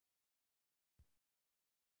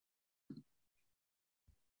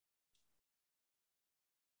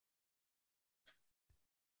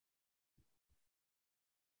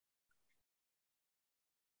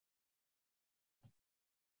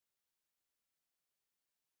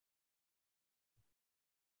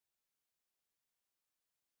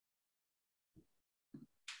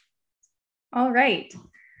All right.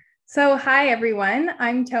 So, hi everyone.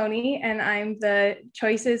 I'm Tony, and I'm the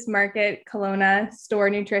Choices Market Kelowna store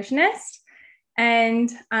nutritionist.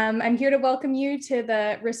 And I'm here to welcome you to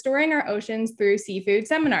the Restoring Our Oceans Through Seafood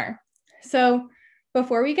seminar. So,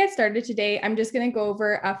 before we get started today, I'm just going to go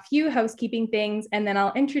over a few housekeeping things, and then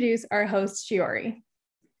I'll introduce our host, Shiori.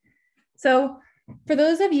 So, for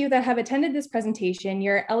those of you that have attended this presentation,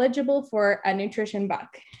 you're eligible for a nutrition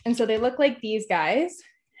buck. And so they look like these guys,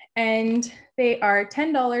 and they are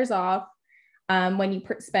 $10 off when you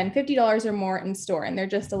spend $50 or more in store, and they're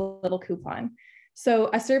just a little coupon. So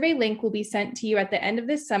a survey link will be sent to you at the end of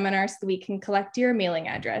this seminar so we can collect your mailing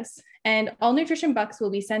address. And all nutrition bucks will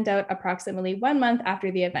be sent out approximately 1 month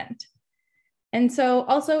after the event. And so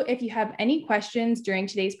also, if you have any questions during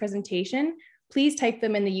today's presentation, please type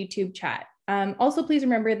them in the YouTube chat. Also, please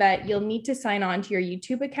remember that you'll need to sign on to your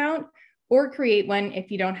YouTube account or create one if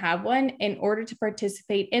you don't have one in order to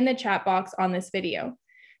participate in the chat box on this video.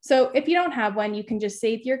 So if you don't have one, you can just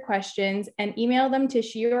save your questions and email them to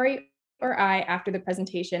Shiori or I after the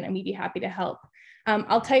presentation, and we'd be happy to help.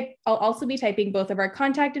 I'll also be typing both of our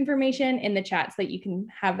contact information in the chat so that you can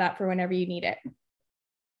have that for whenever you need it.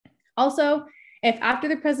 Also, if after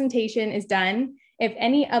the presentation is done, if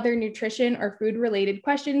any other nutrition or food related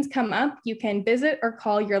questions come up, you can visit or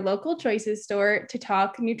call your local Choices store to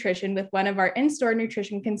talk nutrition with one of our in-store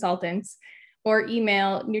nutrition consultants, or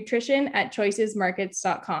email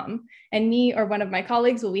nutrition@choicesmarkets.com, and me or one of my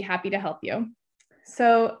colleagues will be happy to help you.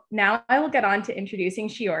 So now I will get on to introducing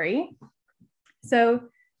Shiori.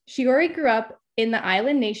 So Shiori grew up in the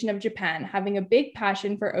island nation of Japan, having a big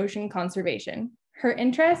passion for ocean conservation. Her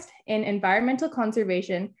interest in environmental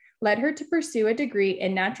conservation led her to pursue a degree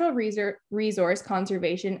in natural resource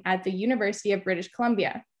conservation at the University of British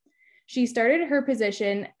Columbia. She started her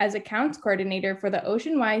position as accounts coordinator for the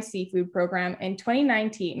Ocean-wise Seafood Program in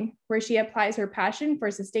 2019, where she applies her passion for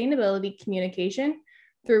sustainability communication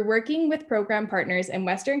through working with program partners in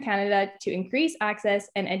Western Canada to increase access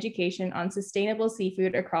and education on sustainable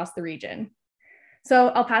seafood across the region. So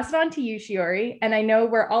I'll pass it on to you, Shiori, and I know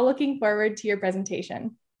we're all looking forward to your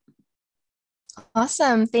presentation.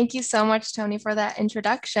 Awesome. Thank you so much, Tony, for that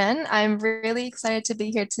introduction. I'm really excited to be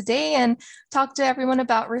here today and talk to everyone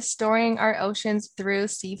about restoring our oceans through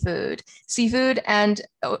seafood. Seafood and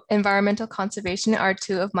environmental conservation are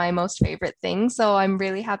two of my most favorite things. So I'm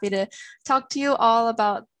really happy to talk to you all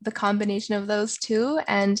about the combination of those two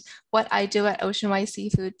and what I do at Ocean-wise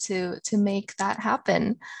Seafood to make that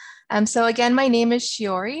happen. So again, my name is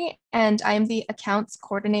Shiori, and I'm the accounts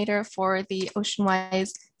coordinator for the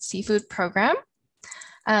Ocean-wise Seafood Program.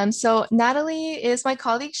 So Natalie is my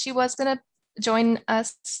colleague. She was going to join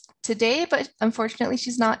us today, but unfortunately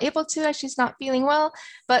she's not able to as she's not feeling well.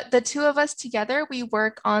 But the two of us together, we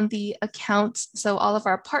work on the accounts, so all of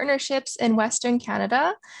our partnerships in Western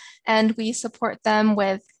Canada, and we support them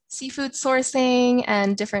with seafood sourcing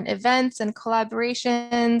and different events and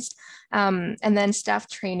collaborations, and then staff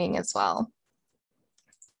training as well.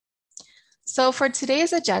 So for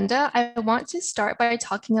today's agenda, I want to start by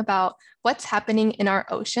talking about what's happening in our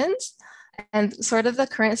oceans and sort of the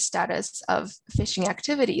current status of fishing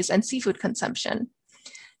activities and seafood consumption.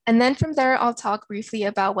 And then from there, I'll talk briefly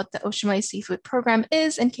about what the Ocean-wise Seafood Program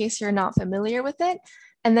is in case you're not familiar with it,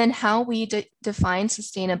 and then how we define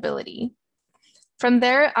sustainability. From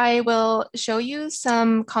there, I will show you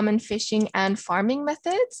some common fishing and farming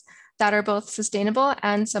methods that are both sustainable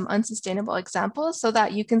and some unsustainable examples so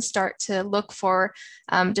that you can start to look for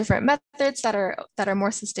different methods that are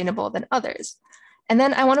more sustainable than others. And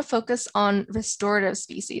then I want to focus on restorative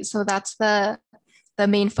species. So that's the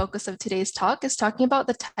main focus of today's talk, is talking about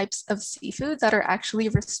the types of seafood that are actually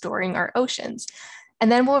restoring our oceans.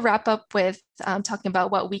 And then we'll wrap up with talking about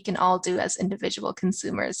what we can all do as individual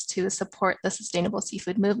consumers to support the sustainable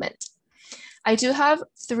seafood movement. I do have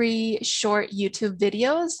 3 short YouTube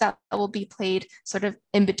videos that will be played sort of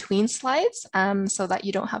in between slides so that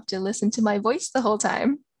you don't have to listen to my voice the whole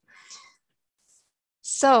time.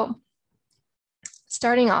 So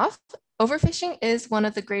starting off, overfishing is one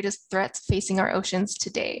of the greatest threats facing our oceans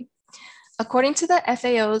today. According to the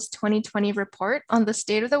FAO's 2020 report on the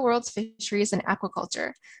state of the world's fisheries and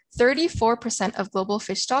aquaculture, 34% of global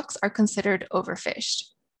fish stocks are considered overfished.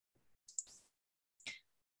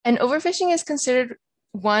 And overfishing is considered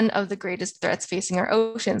one of the greatest threats facing our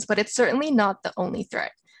oceans, but it's certainly not the only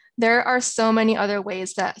threat. There are so many other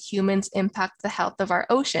ways that humans impact the health of our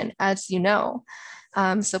ocean, as you know.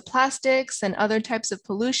 So plastics and other types of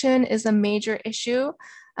pollution is a major issue.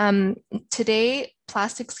 Today,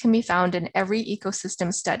 plastics can be found in every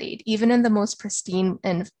ecosystem studied, even in the most pristine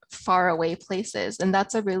and far away places, and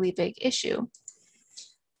that's a really big issue.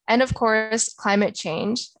 And of course, climate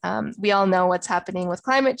change. We all know what's happening with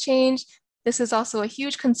climate change. This is also a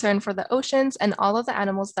huge concern for the oceans and all of the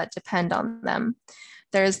animals that depend on them.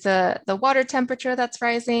 There's the water temperature that's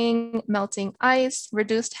rising, melting ice,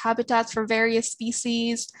 reduced habitats for various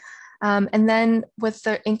species. And then with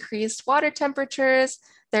the increased water temperatures,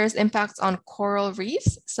 there's impacts on coral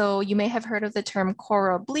reefs. So you may have heard of the term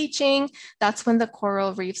coral bleaching. That's when the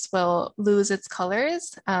coral reefs will lose its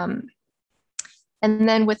colors. And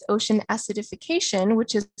then with ocean acidification,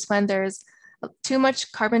 which is when there's too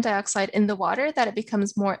much carbon dioxide in the water that it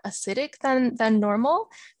becomes more acidic than normal,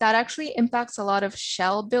 that actually impacts a lot of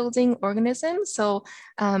shell building organisms. So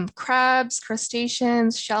crabs,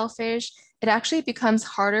 crustaceans, shellfish, it actually becomes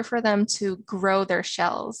harder for them to grow their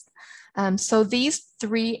shells. So these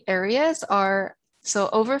three areas are, so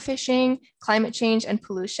overfishing, climate change, and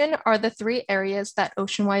pollution are the three areas that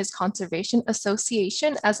Oceanwise Conservation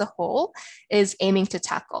Association as a whole is aiming to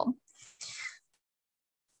tackle.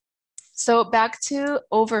 So back to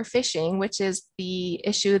overfishing, which is the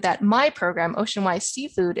issue that my program, Oceanwise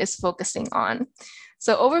Seafood, is focusing on.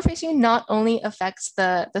 So overfishing not only affects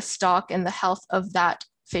the stock and the health of that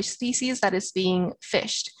fish species that is being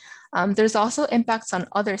fished, there's also impacts on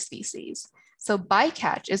other species. So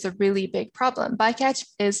bycatch is a really big problem. Bycatch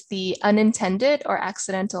is the unintended or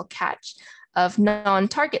accidental catch of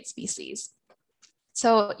non-target species.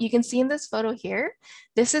 So you can see in this photo here,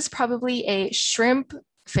 this is probably a shrimp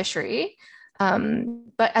fishery.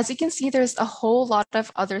 But as you can see, there's a whole lot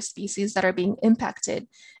of other species that are being impacted.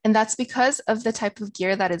 And that's because of the type of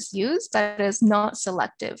gear that is used that is not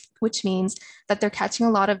selective, which means that they're catching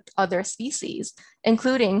a lot of other species,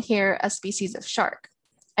 including here a species of shark.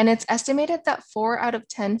 And it's estimated that 4 out of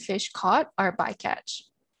 10 fish caught are bycatch.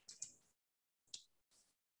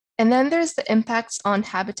 And then there's the impacts on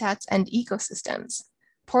habitats and ecosystems.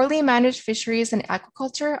 Poorly managed fisheries and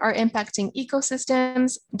aquaculture are impacting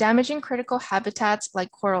ecosystems, damaging critical habitats like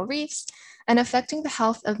coral reefs, and affecting the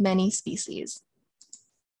health of many species.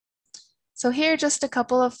 So here are just a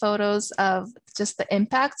couple of photos of just the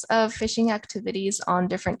impacts of fishing activities on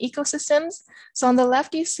different ecosystems. So on the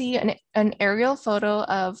left, you see an aerial photo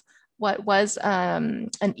of what was an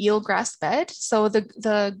eelgrass bed. So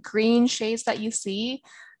the green shades that you see,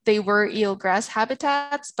 they were eelgrass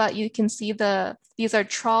habitats, but you can see these are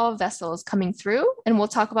trawl vessels coming through, and we'll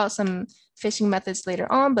talk about some fishing methods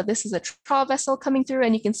later on, but this is a trawl vessel coming through,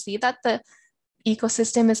 and you can see that the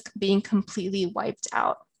ecosystem is being completely wiped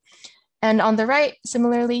out. And on the right,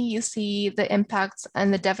 similarly, you see the impacts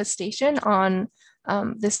and the devastation on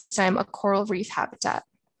this time a coral reef habitat.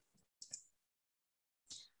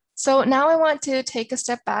 So now I want to take a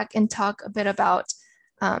step back and talk a bit about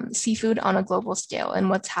seafood on a global scale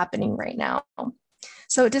and what's happening right now.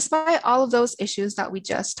 So despite all of those issues that we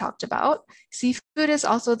just talked about, seafood is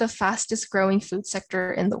also the fastest growing food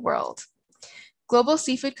sector in the world. Global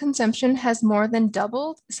seafood consumption has more than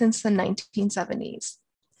doubled since the 1970s.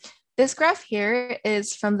 This graph here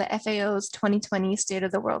is from the FAO's 2020 State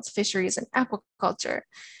of the World's Fisheries and Aquaculture.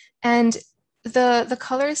 And the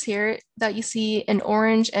colors here that you see in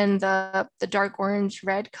orange and the dark orange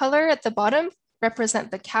red color at the bottom represent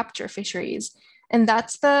the capture fisheries. And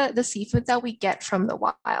that's the seafood that we get from the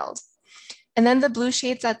wild. And then the blue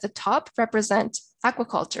shades at the top represent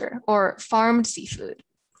aquaculture or farmed seafood.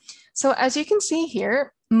 So as you can see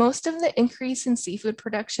here, most of the increase in seafood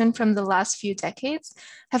production from the last few decades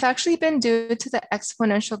have actually been due to the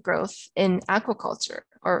exponential growth in aquaculture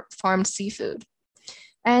or farmed seafood.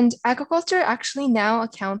 And aquaculture actually now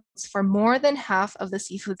accounts for more than half of the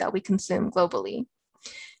seafood that we consume globally.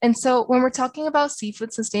 And so when we're talking about seafood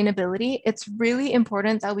sustainability, it's really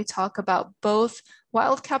important that we talk about both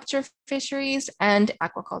wild capture fisheries and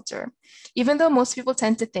aquaculture. Even though most people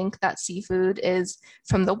tend to think that seafood is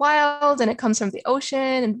from the wild and it comes from the ocean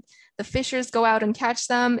and the fishers go out and catch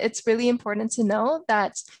them, it's really important to know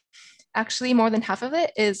that actually more than half of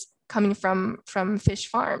it is coming from fish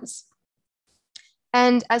farms.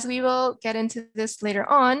 And as we will get into this later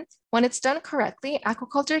on, when it's done correctly,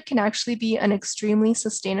 aquaculture can actually be an extremely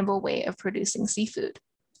sustainable way of producing seafood.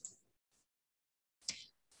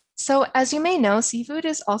 So as you may know, seafood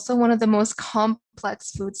is also one of the most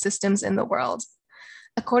complex food systems in the world.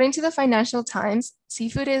 According to the Financial Times,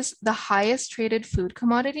 seafood is the highest traded food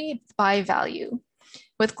commodity by value,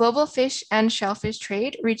 with global fish and shellfish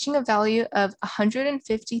trade reaching a value of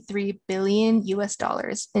 $153 billion US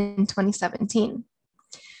in 2017.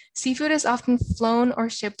 Seafood is often flown or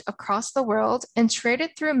shipped across the world and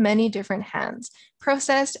traded through many different hands,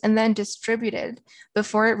 processed and then distributed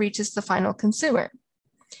before it reaches the final consumer.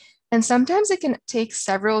 And sometimes it can take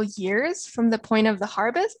several years from the point of the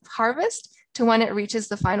harvest to when it reaches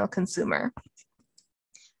the final consumer.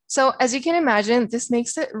 So as you can imagine, this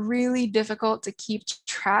makes it really difficult to keep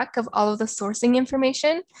track of all of the sourcing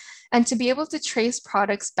information and to be able to trace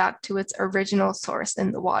products back to its original source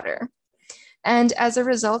in the water. And as a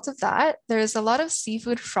result of that, there's a lot of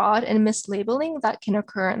seafood fraud and mislabeling that can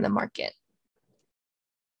occur in the market.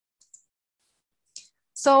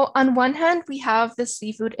 So on one hand, we have the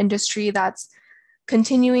seafood industry that's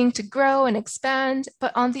continuing to grow and expand,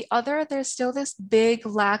 but on the other, there's still this big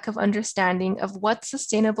lack of understanding of what's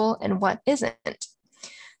sustainable and what isn't.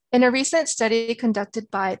 In a recent study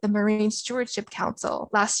conducted by the Marine Stewardship Council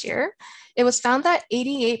last year, it was found that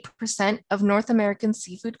 88% of North American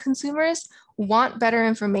seafood consumers want better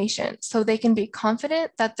information so they can be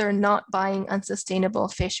confident that they're not buying unsustainable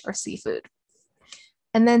fish or seafood.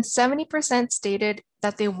 And then 70% stated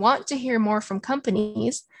that they want to hear more from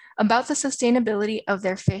companies about the sustainability of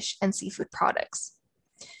their fish and seafood products.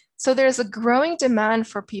 So there's a growing demand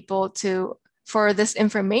for for this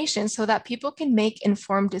information so that people can make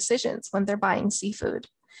informed decisions when they're buying seafood.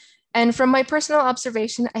 And from my personal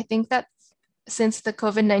observation, I think that since the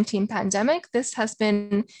COVID-19 pandemic, this has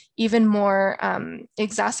been even more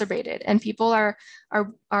exacerbated, and people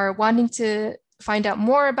are wanting to find out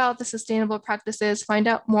more about the sustainable practices, find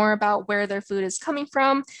out more about where their food is coming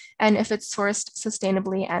from, and if it's sourced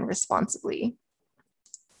sustainably and responsibly.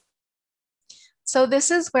 So this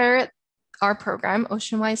is where our program,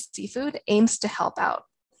 Oceanwise Seafood, aims to help out.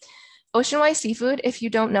 Oceanwise Seafood, if you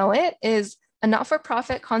don't know it, is a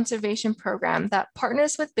not-for-profit conservation program that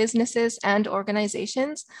partners with businesses and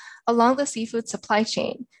organizations along the seafood supply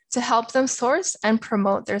chain to help them source and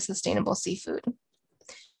promote their sustainable seafood.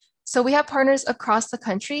 So we have partners across the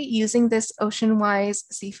country using this Oceanwise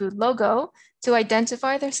Seafood logo to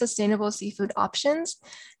identify their sustainable seafood options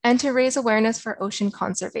and to raise awareness for ocean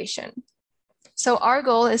conservation. So our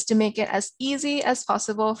goal is to make it as easy as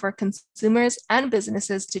possible for consumers and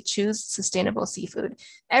businesses to choose sustainable seafood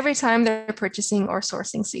every time they're purchasing or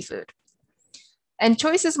sourcing seafood. And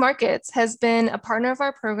Choices Markets has been a partner of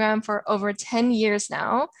our program for over 10 years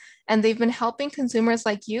now, and they've been helping consumers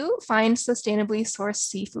like you find sustainably sourced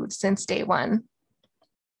seafood since day one.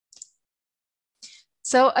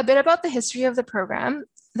 So a bit about the history of the program.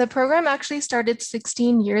 The program actually started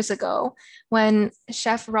 16 years ago when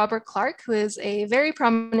Chef Robert Clark, who is a very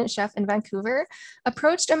prominent chef in Vancouver,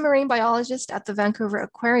 approached a marine biologist at the Vancouver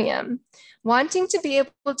Aquarium, wanting to be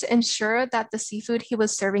able to ensure that the seafood he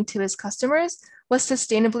was serving to his customers was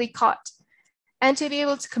sustainably caught, and to be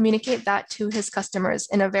able to communicate that to his customers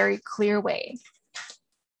in a very clear way.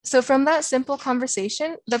 So from that simple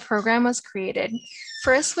conversation, the program was created,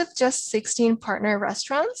 first with just 16 partner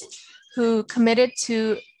restaurants who committed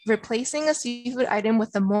to replacing a seafood item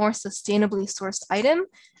with a more sustainably sourced item,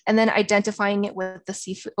 and then identifying it with the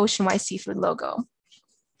Oceanwise Seafood logo.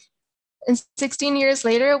 And 16 years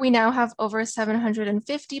later, we now have over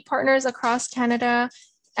 750 partners across Canada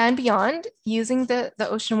and beyond using the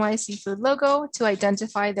Oceanwise Seafood logo to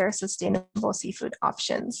identify their sustainable seafood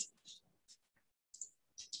options.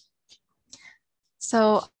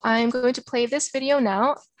 So I'm going to play this video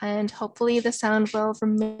now, and hopefully the sound will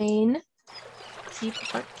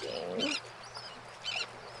keep working.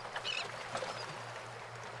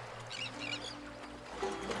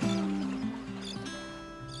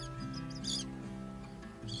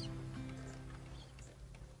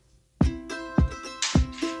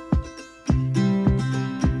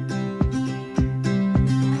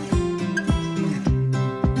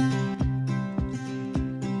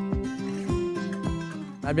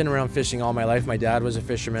 I've been around fishing all my life. My dad was a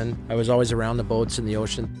fisherman. I was always around the boats in the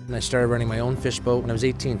ocean, and I started running my own fish boat when I was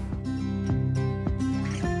 18.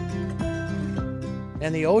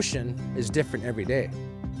 And the ocean is different every day.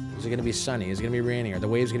 Is it going to be sunny? Is it going to be raining? Are the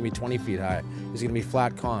waves going to be 20 feet high? Is it going to be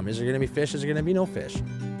flat, calm? Is there going to be fish? Is there going to be no fish?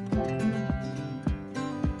 And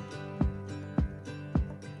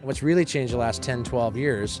what's really changed the last 10, 12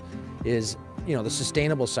 years is, the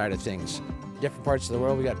sustainable side of things. Different parts of the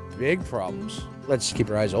world, we got big problems. Let's keep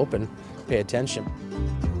our eyes open, pay attention.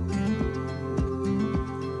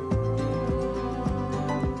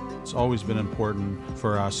 It's always been important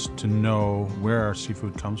for us to know where our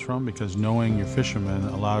seafood comes from, because knowing your fisherman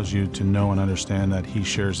allows you to know and understand that he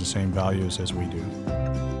shares the same values as we do.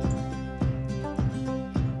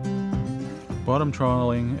 Bottom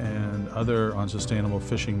trawling and other unsustainable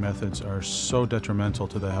fishing methods are so detrimental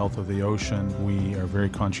to the health of the ocean. We are very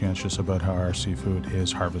conscientious about how our seafood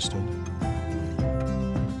is harvested.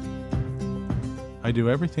 I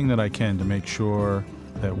do everything that I can to make sure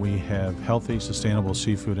that we have healthy, sustainable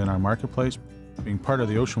seafood in our marketplace. Being part of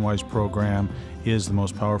the Oceanwise program is the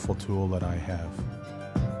most powerful tool that I have.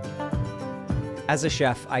 As a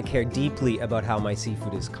chef, I care deeply about how my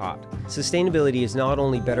seafood is caught. Sustainability is not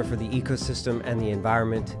only better for the ecosystem and the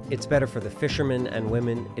environment, it's better for the fishermen and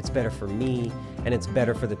women, it's better for me, and it's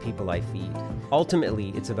better for the people I feed. Ultimately,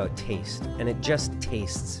 it's about taste, and it just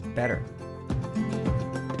tastes better.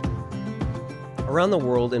 Around the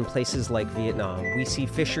world, in places like Vietnam, we see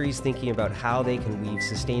fisheries thinking about how they can weave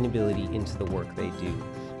sustainability into the work they do.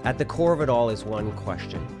 At the core of it all is one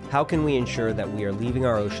question: how can we ensure that we are leaving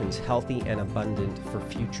our oceans healthy and abundant for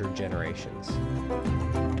future generations?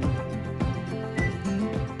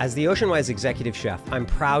 As the OceanWise Executive Chef, I'm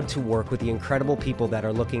proud to work with the incredible people that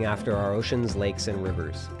are looking after our oceans, lakes, and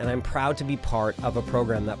rivers. And I'm proud to be part of a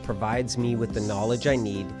program that provides me with the knowledge I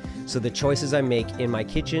need so the choices I make in my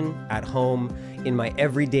kitchen, at home, in my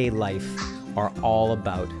everyday life are all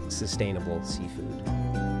about sustainable seafood.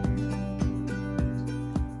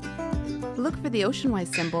 Look for the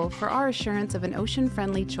OceanWise symbol for our assurance of an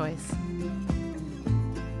ocean-friendly choice.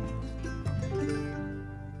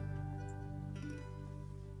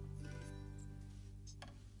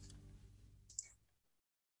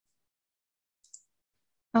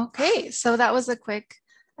 Okay, so that was a quick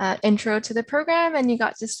intro to the program, and you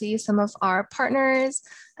got to see some of our partners,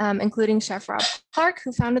 including Chef Rob Clark,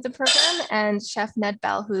 who founded the program, and Chef Ned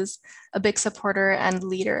Bell, who's a big supporter and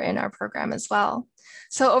leader in our program as well.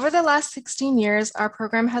 So over the last 16 years, our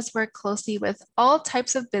program has worked closely with all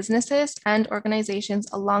types of businesses and organizations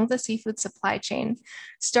along the seafood supply chain,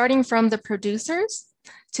 starting from the producers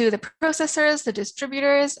to the processors, the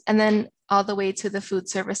distributors, and then all the way to the food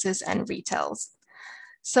services and retails.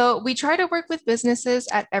 So we try to work with businesses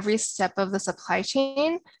at every step of the supply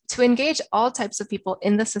chain to engage all types of people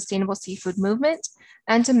in the sustainable seafood movement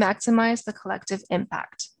and to maximize the collective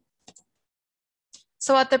impact.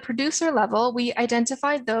 So at the producer level, we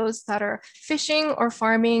identified those that are fishing or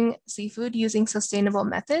farming seafood using sustainable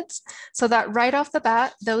methods so that right off the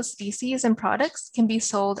bat, those species and products can be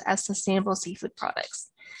sold as sustainable seafood products.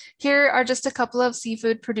 Here are just a couple of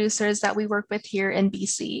seafood producers that we work with here in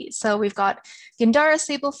BC. So we've got Gindara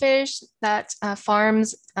Sablefish that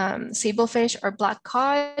farms sablefish or black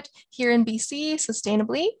cod here in BC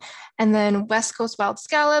sustainably. And then West Coast Wild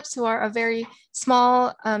Scallops, who are a very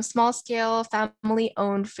small scale family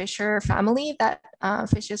owned fisher family that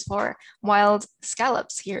fishes for wild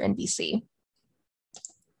scallops here in BC.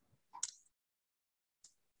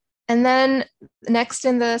 And then next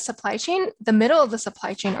in the supply chain, the middle of the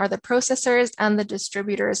supply chain are the processors and the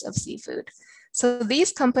distributors of seafood. So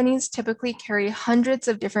these companies typically carry hundreds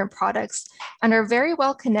of different products and are very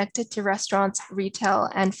well connected to restaurants, retail,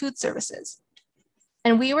 and food services.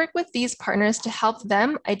 And we work with these partners to help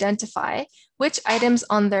them identify which items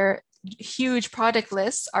on their huge product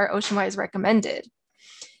lists are OceanWise recommended.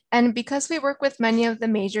 And because we work with many of the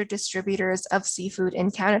major distributors of seafood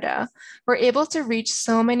in Canada, we're able to reach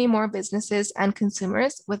so many more businesses and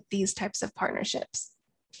consumers with these types of partnerships.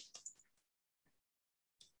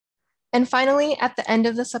 And finally, at the end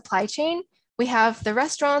of the supply chain, we have the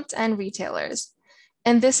restaurants and retailers.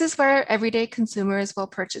 And this is where everyday consumers will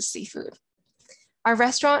purchase seafood. Our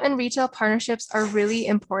restaurant and retail partnerships are really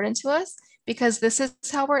important to us because this is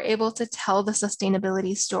how we're able to tell the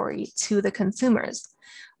sustainability story to the consumers,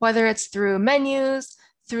 whether it's through menus,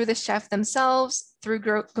 through the chef themselves, through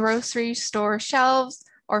grocery store shelves,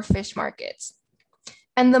 or fish markets.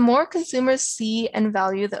 And the more consumers see and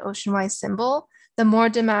value the OceanWise symbol, the more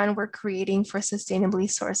demand we're creating for sustainably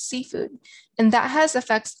sourced seafood. And that has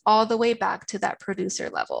effects all the way back to that producer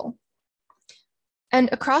level. And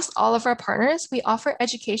across all of our partners, we offer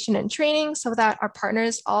education and training so that our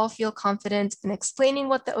partners all feel confident in explaining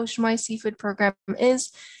what the OceanWise Seafood Program is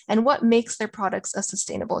and what makes their products a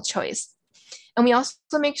sustainable choice. And we also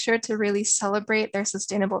make sure to really celebrate their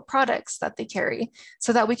sustainable products that they carry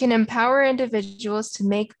so that we can empower individuals to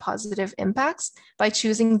make positive impacts by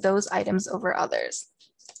choosing those items over others.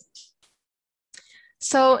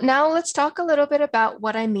 So now let's talk a little bit about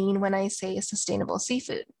what I mean when I say sustainable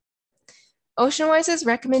seafood. OceanWise's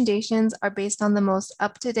recommendations are based on the most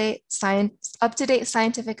up-to-date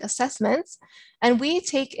scientific assessments, and we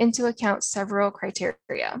take into account several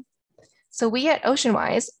criteria. So we at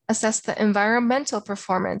OceanWise assess the environmental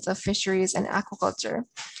performance of fisheries and aquaculture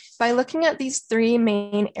by looking at these three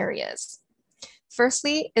main areas.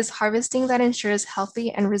 Firstly is harvesting that ensures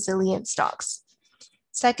healthy and resilient stocks.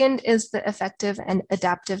 Second is the effective and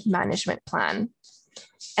adaptive management plan.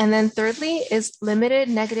 And then thirdly is limited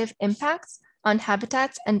negative impacts on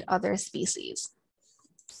habitats and other species.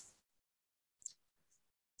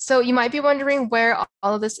 So you might be wondering where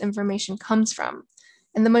all of this information comes from.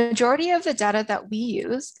 And the majority of the data that we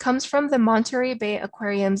use comes from the Monterey Bay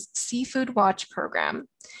Aquarium's Seafood Watch program.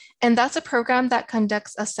 And that's a program that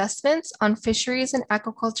conducts assessments on fisheries and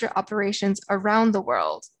aquaculture operations around the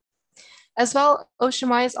world. As well,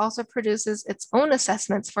 Oceanwise also produces its own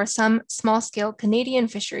assessments for some small-scale Canadian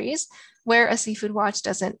fisheries where a Seafood Watch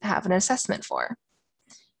doesn't have an assessment for.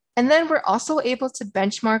 And then we're also able to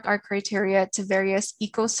benchmark our criteria to various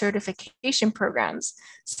eco-certification programs,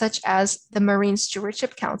 such as the Marine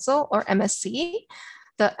Stewardship Council, or MSC,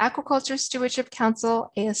 the Aquaculture Stewardship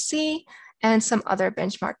Council, ASC, and some other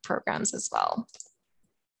benchmark programs as well.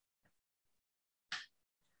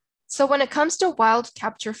 So when it comes to wild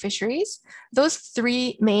capture fisheries, those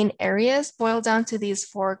three main areas boil down to these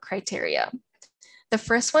four criteria. The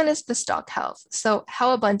first one is the stock health. So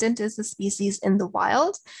how abundant is the species in the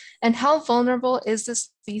wild, and how vulnerable is the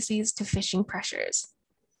species to fishing pressures?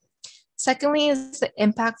 Secondly is the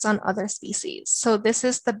impacts on other species. So this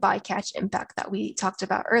is the bycatch impact that we talked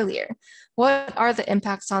about earlier. What are the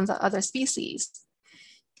impacts on the other species?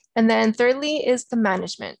 And then thirdly is the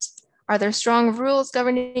management. Are there strong rules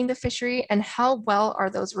governing the fishery, and how well are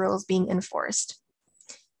those rules being enforced?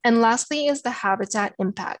 And lastly is the habitat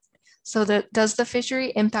impact. So does the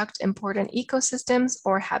fishery impact important ecosystems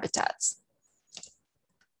or habitats?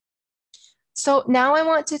 So now I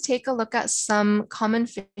want to take a look at some common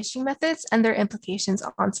fishing methods and their implications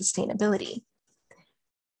on sustainability.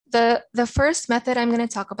 The first method I'm going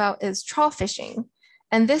to talk about is trawl fishing.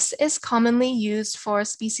 And this is commonly used for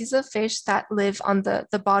species of fish that live on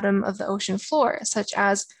the bottom of the ocean floor, such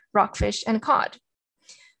as rockfish and cod.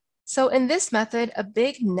 So in this method, a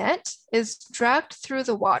big net is dragged through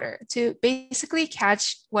the water to basically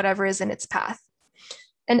catch whatever is in its path.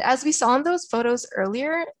 And as we saw in those photos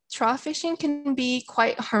earlier, trawl fishing can be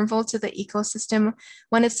quite harmful to the ecosystem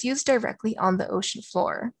when it's used directly on the ocean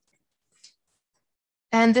floor.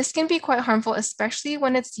 And this can be quite harmful, especially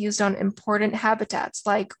when it's used on important habitats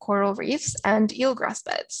like coral reefs and eelgrass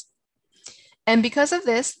beds. And because of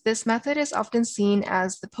this, this method is often seen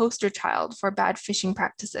as the poster child for bad fishing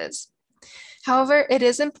practices. However, it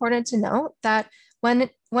is important to note that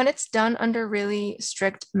when it's done under really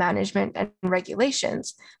strict management and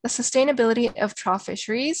regulations, the sustainability of trawl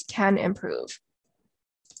fisheries can improve.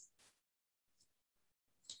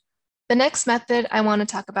 The next method I want to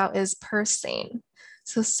talk about is purse seine.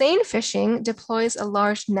 So seine fishing deploys a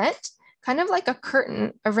large net, kind of like a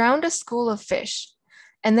curtain, around a school of fish.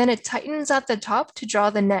 And then it tightens at the top to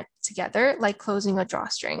draw the net together, like closing a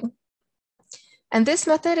drawstring. And this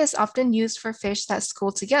method is often used for fish that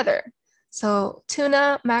school together. So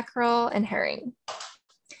tuna, mackerel, and herring.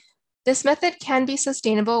 This method can be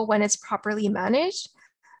sustainable when it's properly managed,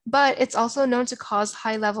 but it's also known to cause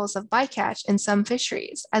high levels of bycatch in some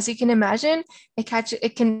fisheries. As you can imagine, it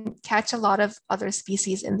can catch a lot of other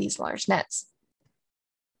species in these large nets.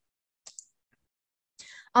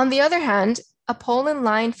 On the other hand, a pole and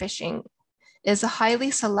line fishing is a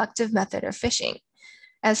highly selective method of fishing,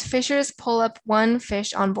 as fishers pull up one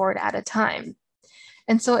fish on board at a time.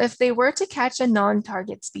 And so if they were to catch a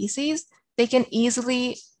non-target species, they can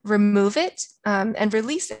easily remove it and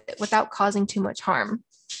release it without causing too much harm.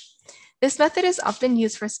 This method is often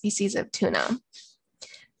used for species of tuna.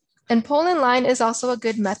 And pole and line is also a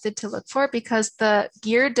good method to look for because the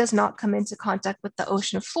gear does not come into contact with the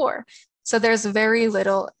ocean floor. So there's very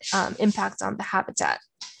little impact on the habitat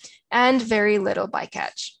and very little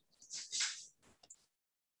bycatch.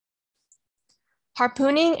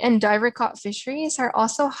 Harpooning and diver caught fisheries are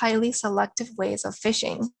also highly selective ways of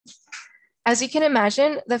fishing. As you can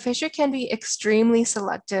imagine, the fisher can be extremely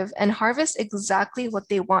selective and harvest exactly what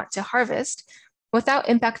they want to harvest without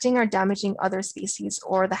impacting or damaging other species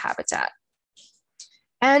or the habitat.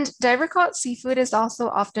 And diver caught seafood is also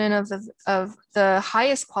often of the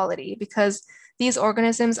highest quality because these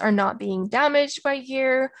organisms are not being damaged by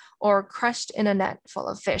gear or crushed in a net full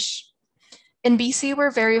of fish. In BC,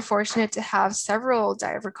 we're very fortunate to have several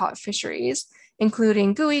diver caught fisheries,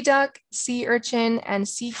 including gooey duck, sea urchin, and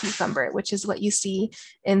sea cucumber, which is what you see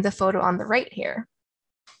in the photo on the right here.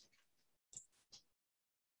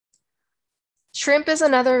 Shrimp is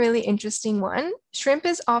another really interesting one. Shrimp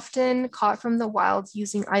is often caught from the wild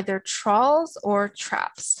using either trawls or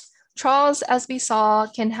traps. Trawls, as we saw,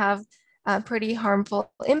 can have pretty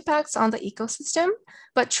harmful impacts on the ecosystem,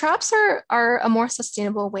 but traps are a more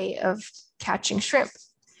sustainable way of catching shrimp.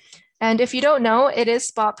 And if you don't know, it is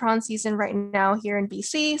spot prawn season right now here in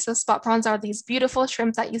BC. So spot prawns are these beautiful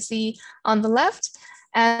shrimp that you see on the left.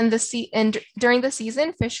 And during the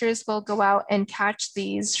season, fishers will go out and catch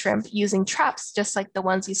these shrimp using traps, just like the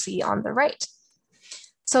ones you see on the right.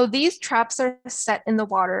 So these traps are set in the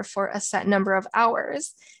water for a set number of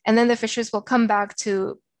hours, and then the fishers will come back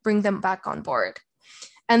to bring them back on board.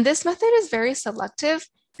 And this method is very selective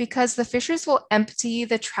because the fishers will empty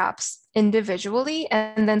the traps individually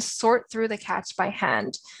and then sort through the catch by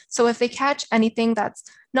hand. So if they catch anything that's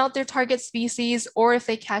not their target species, or if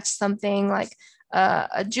they catch something like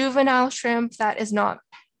a juvenile shrimp that is not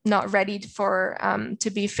ready for to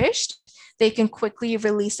be fished, they can quickly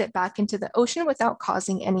release it back into the ocean without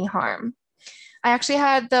causing any harm. I actually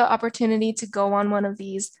had the opportunity to go on one of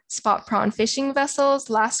these spot prawn fishing vessels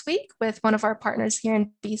last week with one of our partners here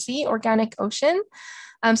in BC, Organic Ocean.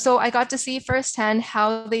 So I got to see firsthand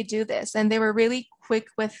how they do this, and they were really quick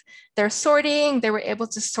with their sorting. They were able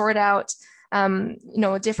to sort out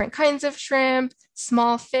different kinds of shrimp,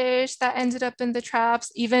 small fish that ended up in the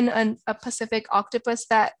traps, even a Pacific octopus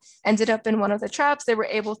that ended up in one of the traps. They were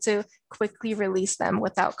able to quickly release them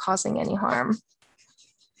without causing any harm.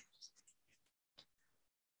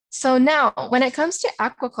 So now, when it comes to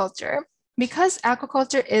aquaculture, because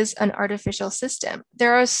aquaculture is an artificial system,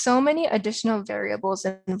 there are so many additional variables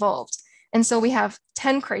involved. And so we have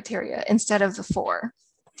 10 criteria instead of the 4.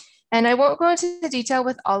 And I won't go into detail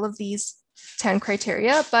with all of these 10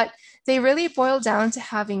 criteria, but they really boil down to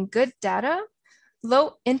having good data,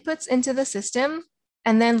 low inputs into the system,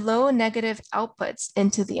 and then low negative outputs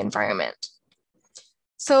into the environment.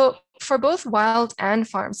 So for both wild and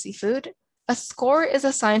farm seafood, a score is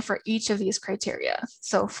assigned for each of these criteria.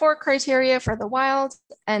 So 4 criteria for the wild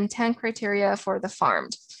and 10 criteria for the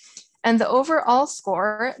farmed. And the overall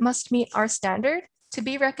score must meet our standard to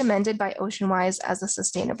be recommended by OceanWise as a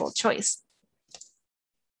sustainable choice.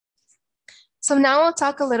 So now I'll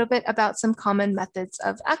talk a little bit about some common methods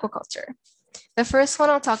of aquaculture. The first one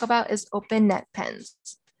I'll talk about is open net pens.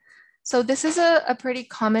 So this is a pretty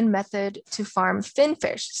common method to farm fin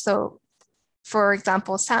fish. So for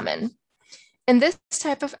example, salmon. In this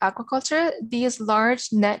type of aquaculture, these large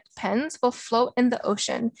net pens will float in the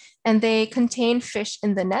ocean, and they contain fish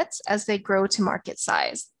in the nets as they grow to market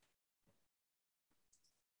size.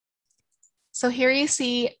 So here you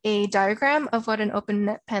see a diagram of what an open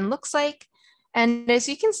net pen looks like. And as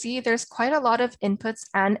you can see, there's quite a lot of inputs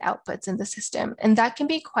and outputs in the system, and that can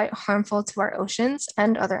be quite harmful to our oceans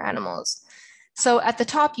and other animals. So at the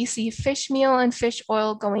top, you see fish meal and fish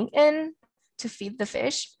oil going in to feed the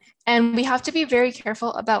fish. And we have to be very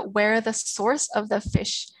careful about where the source of the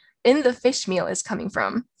fish in the fish meal is coming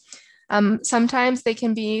from. Sometimes they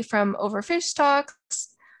can be from overfish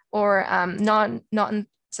stocks or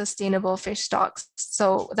non-sustainable fish stocks.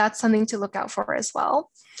 So that's something to look out for as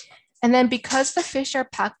well. And then because the fish are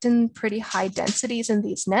packed in pretty high densities in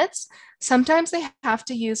these nets, sometimes they have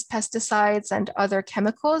to use pesticides and other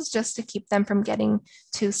chemicals just to keep them from getting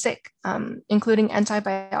too sick, including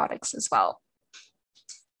antibiotics as well.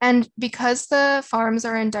 And because the farms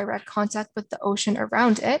are in direct contact with the ocean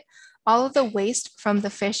around it, all of the waste from the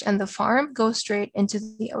fish and the farm goes straight into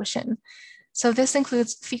the ocean. So this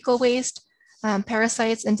includes fecal waste,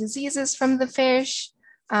 parasites and diseases from the fish,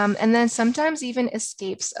 and then sometimes even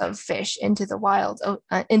escapes of fish into the wild,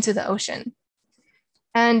 into the ocean.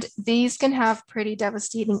 And these can have pretty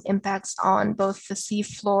devastating impacts on both the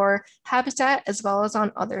seafloor habitat as well as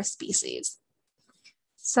on other species.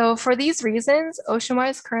 So for these reasons,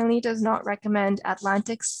 OceanWise currently does not recommend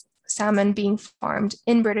Atlantic salmon being farmed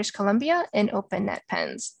in British Columbia in open net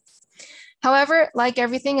pens. However, like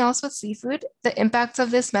everything else with seafood, the impacts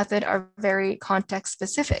of this method are very context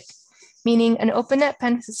specific, meaning an open net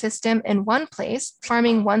pen system in one place,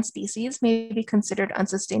 farming one species may be considered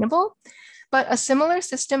unsustainable, but a similar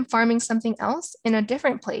system farming something else in a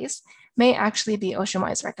different place may actually be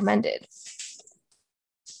OceanWise recommended.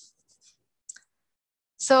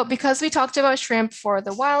 So because we talked about shrimp for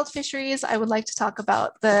the wild fisheries, I would like to talk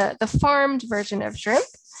about the farmed version of shrimp.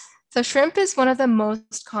 So shrimp is one of the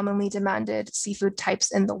most commonly demanded seafood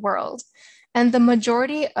types in the world. And the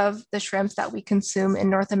majority of the shrimp that we consume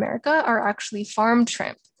in North America are actually farmed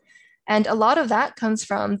shrimp. And a lot of that comes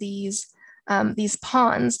from these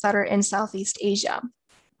ponds that are in Southeast Asia.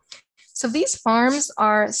 So these farms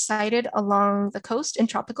are sited along the coast in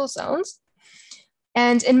tropical zones.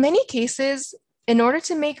 And in many cases, in order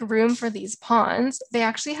to make room for these ponds, they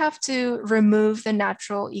actually have to remove the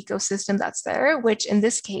natural ecosystem that's there, which in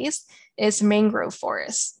this case is mangrove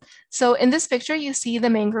forests. So in this picture, you see the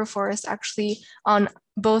mangrove forest actually on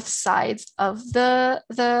both sides of the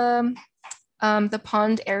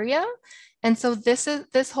pond area. And so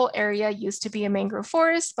this whole area used to be a mangrove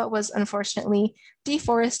forest, but was unfortunately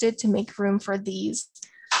deforested to make room for these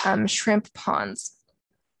shrimp ponds.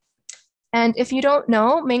 And if you don't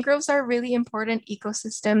know, mangroves are really important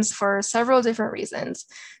ecosystems for several different reasons.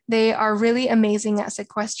 They are really amazing at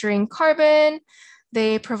sequestering carbon.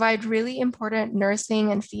 They provide really important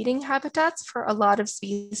nursing and feeding habitats for a lot of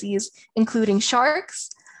species, including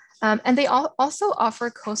sharks. And they also offer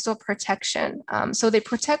coastal protection. So they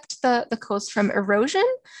protect the coast from erosion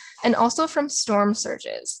and also from storm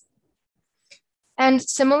surges. And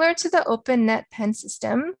similar to the open net pen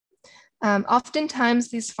system, oftentimes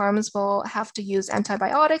these farms will have to use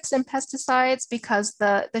antibiotics and pesticides because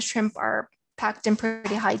the shrimp are packed in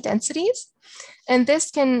pretty high densities. And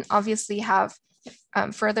this can obviously have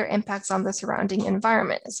further impacts on the surrounding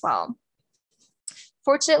environment as well.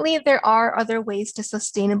 Fortunately, there are other ways to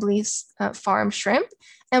sustainably farm shrimp.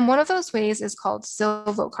 And one of those ways is called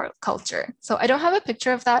silviculture. So I don't have a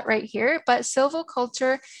picture of that right here, but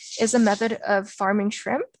silviculture is a method of farming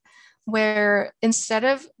shrimp where instead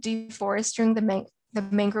of deforesting the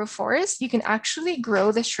mangrove forest, you can actually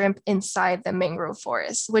grow the shrimp inside the mangrove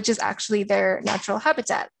forest, which is actually their natural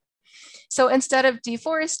habitat. So instead of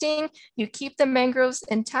deforesting, you keep the mangroves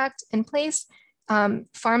intact in place,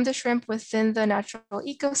 farm the shrimp within the natural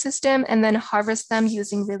ecosystem, and then harvest them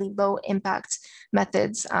using really low impact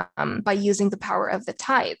methods by using the power of the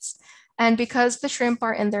tides. And because the shrimp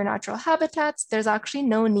are in their natural habitats, there's actually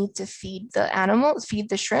no need to feed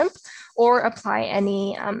the shrimp, or apply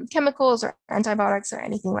any chemicals or antibiotics or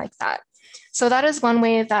anything like that. So that is one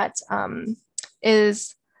way that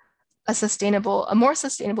is a more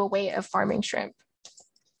sustainable way of farming shrimp.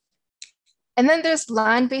 And then there's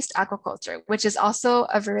land-based aquaculture, which is also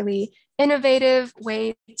a really innovative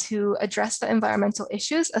way to address the environmental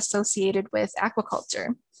issues associated with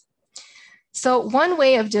aquaculture. So one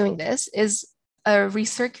way of doing this is a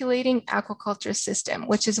recirculating aquaculture system,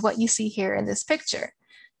 which is what you see here in this picture.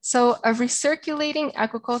 So a recirculating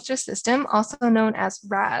aquaculture system, also known as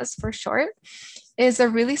RAS for short, is a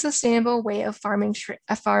really sustainable way of farming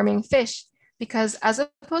fish, because as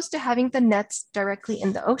opposed to having the nets directly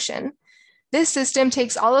in the ocean, this system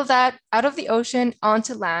takes all of that out of the ocean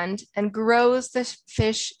onto land and grows the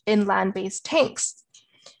fish in land-based tanks.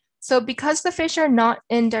 So because the fish are not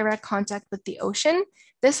in direct contact with the ocean,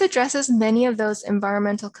 this addresses many of those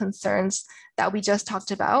environmental concerns that we just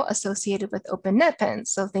talked about associated with open net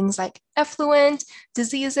pens. So things like effluent,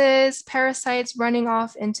 diseases, parasites running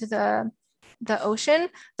off into the ocean,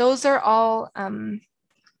 those are all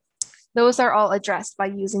addressed by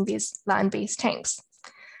using these land-based tanks.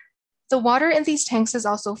 The water in these tanks is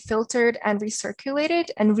also filtered and recirculated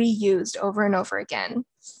and reused over and over again.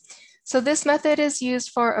 So this method is used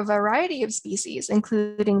for a variety of species,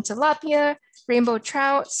 including tilapia, rainbow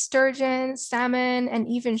trout, sturgeon, salmon, and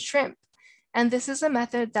even shrimp. And this is a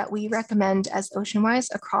method that we recommend as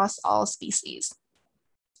OceanWise across all species.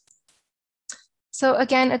 So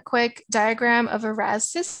again, a quick diagram of a RAS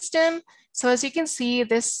system. So as you can see,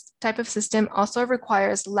 this type of system also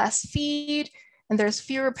requires less feed, and there's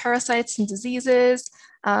fewer parasites and diseases,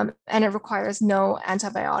 and it requires no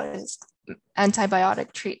antibiotic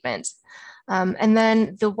treatment. And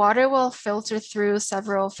then the water will filter through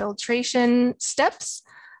several filtration steps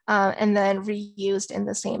and then reused in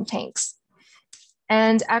the same tanks.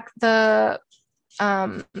 And the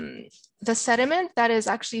sediment that is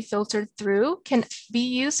actually filtered through can be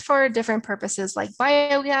used for different purposes like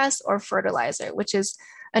biogas or fertilizer, which is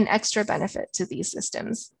an extra benefit to these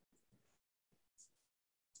systems.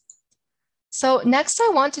 So next, I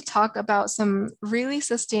want to talk about some really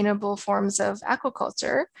sustainable forms of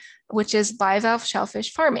aquaculture, which is bivalve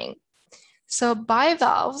shellfish farming. So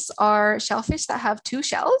bivalves are shellfish that have two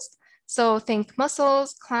shells. So think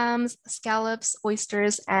mussels, clams, scallops,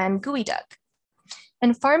 oysters, and geoduck.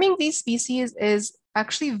 And farming these species is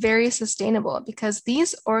actually very sustainable because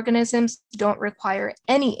these organisms don't require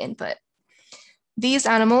any input. These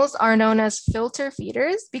animals are known as filter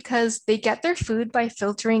feeders because they get their food by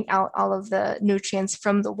filtering out all of the nutrients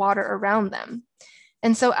from the water around them.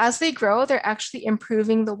 And so as they grow, they're actually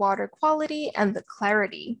improving the water quality and the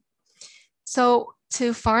clarity. So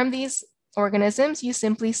to farm these organisms, you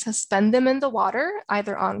simply suspend them in the water,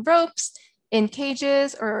 either on ropes, in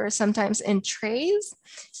cages, or sometimes in trays,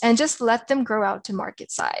 and just let them grow out to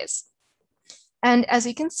market size. And as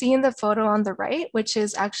you can see in the photo on the right, which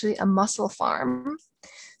is actually a mussel farm,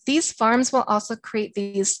 these farms will also create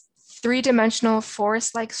these three-dimensional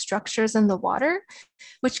forest-like structures in the water,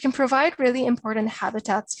 which can provide really important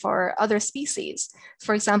habitats for other species.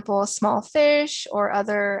 For example, small fish or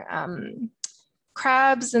other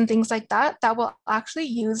crabs and things like that, that will actually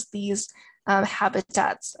use these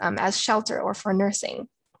habitats as shelter or for nursing.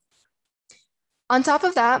 On top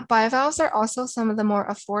of that, bivalves are also some of the more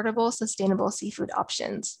affordable, sustainable seafood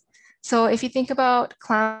options. So if you think about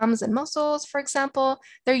clams and mussels, for example,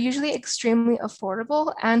 they're usually extremely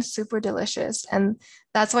affordable and super delicious. And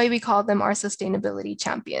that's why we call them our sustainability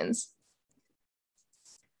champions.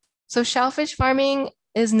 So shellfish farming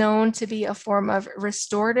is known to be a form of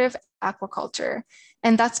restorative aquaculture.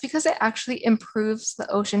 And that's because it actually improves the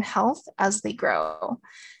ocean health as they grow.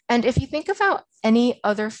 And if you think about any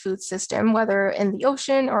other food system, whether in the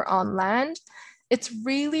ocean or on land, it's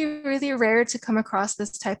really, really rare to come across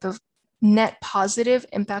this type of net positive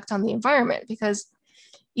impact on the environment, because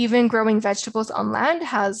even growing vegetables on land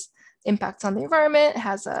has impacts on the environment,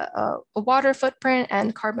 has a water footprint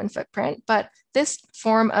and carbon footprint. But this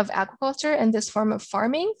form of aquaculture and this form of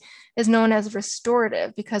farming is known as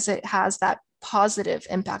restorative because it has that positive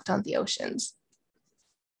impact on the oceans.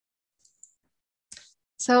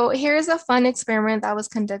 So here's a fun experiment that was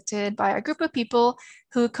conducted by a group of people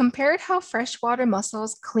who compared how freshwater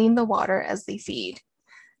mussels clean the water as they feed.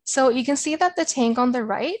 So you can see that the tank on the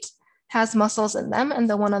right has mussels in them and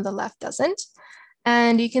the one on the left doesn't.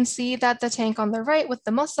 And you can see that the tank on the right with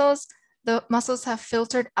the mussels have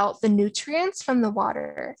filtered out the nutrients from the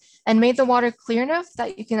water and made the water clear enough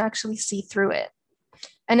that you can actually see through it.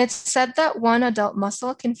 And it's said that one adult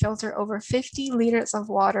mussel can filter over 50 liters of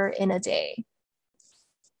water in a day.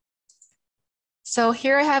 So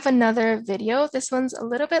here I have another video. This one's a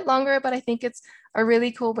little bit longer, but I think it's a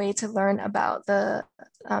really cool way to learn about the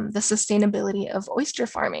sustainability of oyster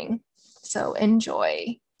farming. So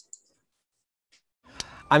enjoy.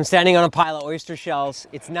 I'm standing on a pile of oyster shells.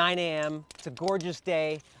 It's 9 a.m. It's a gorgeous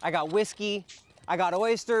day. I got whiskey, I got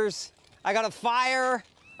oysters, I got a fire,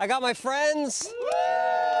 I got my friends.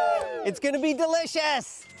 Woo! It's gonna be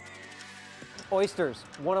delicious. Oysters,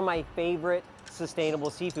 one of my favorite sustainable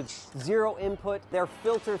seafoods. Zero input, they're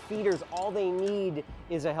filter feeders. All they need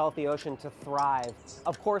is a healthy ocean to thrive.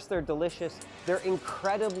 Of course, they're delicious. They're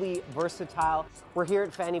incredibly versatile. We're here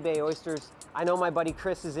at Fanny Bay Oysters. I know my buddy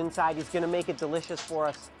Chris is inside. He's gonna make it delicious for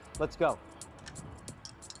us. Let's go.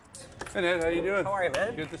 Hey Ned, how you doing? How are you,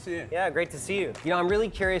 man? Good to see you. Yeah, great to see you. You know, I'm really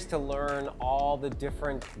curious to learn all the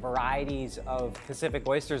different varieties of Pacific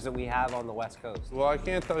oysters that we have on the West Coast. Well, I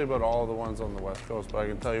can't tell you about all the ones on the West Coast, but I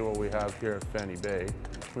can tell you what we have here at Fanny Bay.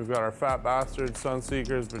 We've got our Fat Bastards,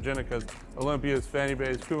 Sunseekers, Virginicas, Olympias, Fanny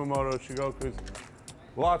Bays, Kumamoto, Shigokus,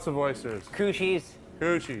 lots of oysters. Coochies.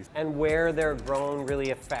 Coochies. And where they're grown really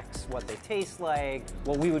affects what they taste like,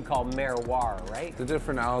 what we would call terroir, right? The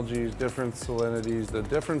different algae, different salinities, the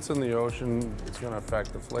difference in the ocean is going to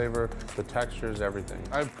affect the flavor, the textures, everything.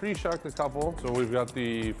 I've pre-shucked a couple, so we've got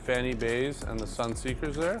the Fanny Bays and the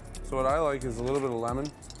Sunseekers there. So what I like is a little bit of lemon,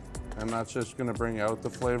 and that's just going to bring out the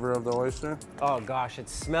flavor of the oyster. Oh gosh, it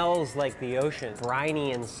smells like the ocean.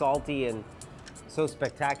 Briny and salty and so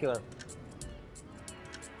spectacular.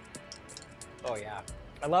 Oh yeah,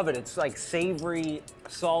 I love it. It's like savory,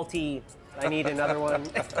 salty. I need another one.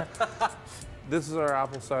 This is our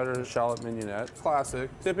apple cider shallot mignonette,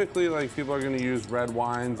 classic. Typically, like, people are going to use red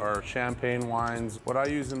wines or champagne wines. What I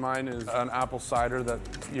use in mine is an apple cider that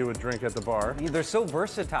you would drink at the bar. They're so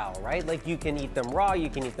versatile, right? Like, you can eat them raw,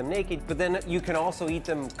 you can eat them naked, but then you can also eat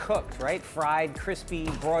them cooked, right? Fried, crispy,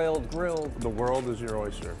 broiled, grilled. The world is your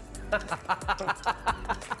oyster.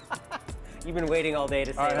 You've been waiting all day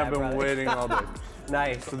to say that, I have been waiting all day.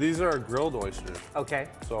 Nice. So these are our grilled oysters. Okay.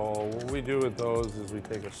 So what we do with those is we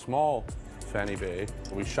take a small Fanny Bay,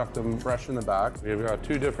 we shuck them fresh in the back. We've got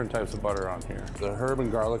two different types of butter on here. The herb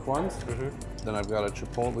and garlic ones, then I've got a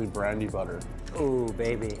chipotle brandy butter. Ooh,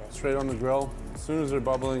 baby. Straight on the grill. As soon as they're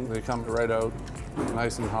bubbling, they come right out,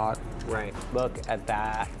 nice and hot. Right, look at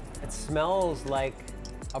that. It smells like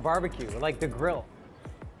a barbecue, like the grill.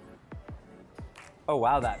 Oh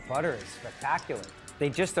wow, that butter is spectacular. They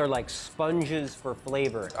just are like sponges for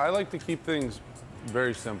flavor. I like to keep things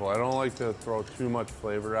very simple. I don't like to throw too much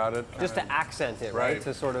flavor at it. Just to accent it, right?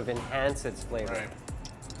 To sort of enhance its flavor. Right.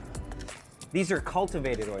 These are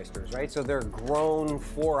cultivated oysters, right? So they're grown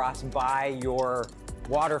for us by your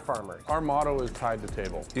water farmers. Our motto is tide to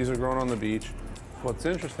table. These are grown on the beach. What's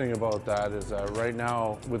interesting about that is that right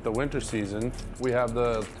now, with the winter season, we have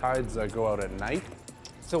the tides that go out at night.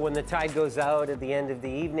 So when the tide goes out at the end of the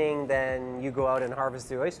evening, then you go out and harvest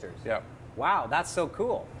the oysters? Yeah. Wow, that's so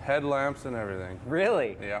cool. Headlamps and everything.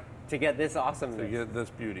 Really? Yeah. To get this awesomeness. To get this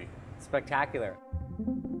beauty. Spectacular.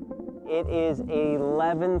 It is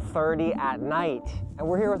 11:30 at night, and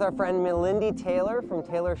we're here with our friend Melindy Taylor from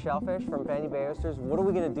Taylor Shellfish from Fanny Bay Oysters. What are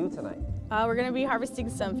we gonna do tonight? We're gonna be harvesting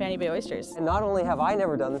some Fanny Bay oysters. And not only have I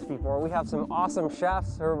never done this before, we have some awesome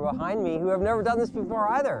chefs who are behind me who have never done this before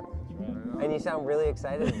either. And you sound really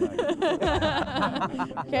excited about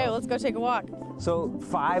it. Okay, let's go take a walk. So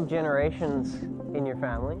 5 generations in your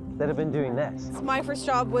family that have been doing this. My first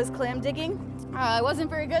job was clam digging. I wasn't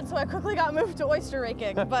very good, so I quickly got moved to oyster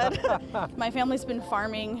raking. But my family's been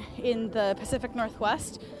farming in the Pacific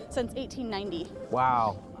Northwest since 1890.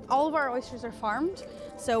 Wow. All of our oysters are farmed,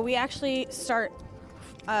 so we actually start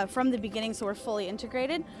from the beginning, so we're fully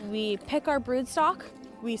integrated. We pick our brood stock,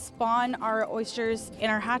 we spawn our oysters in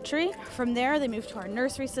our hatchery. From there, they move to our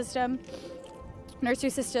nursery system.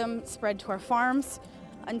 Nursery system spread to our farms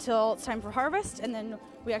until it's time for harvest, and then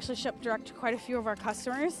we actually ship direct to quite a few of our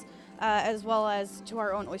customers, as well as to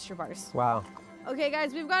our own oyster bars. Wow. Okay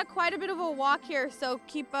guys, we've got quite a bit of a walk here, so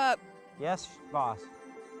keep up. Yes, boss.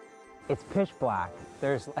 It's pitch black.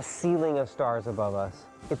 There's a ceiling of stars above us.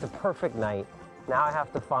 It's a perfect night. Now I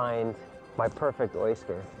have to find my perfect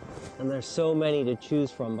oyster. And there's so many to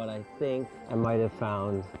choose from, but I think I might have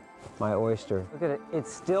found my oyster. Look at it,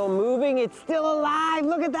 it's still moving, it's still alive,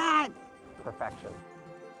 look at that! Perfection.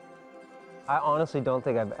 I honestly don't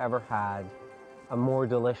think I've ever had a more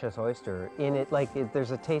delicious oyster in it.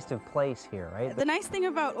 There's a taste of place here, right? The nice thing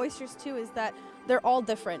about oysters too is that they're all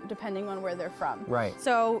different depending on where they're from. Right.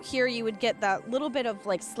 So here you would get that little bit of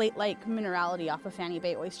like slate-like minerality off a Fanny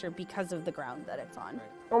Bay oyster because of the ground that it's on.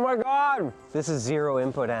 Oh my God! This is zero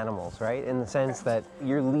input animals, right? In the sense that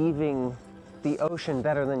you're leaving the ocean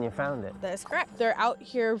better than you found it. That is correct. They're out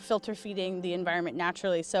here filter feeding the environment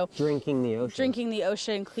naturally. So Drinking the ocean. drinking the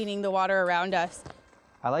ocean, cleaning the water around us.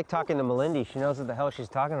 I like talking to Melindy. She knows what the hell she's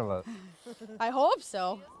talking about. I hope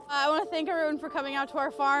so. I want to thank everyone for coming out to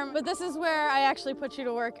our farm, but this is where I actually put you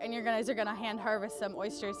to work, and you guys are going to hand harvest some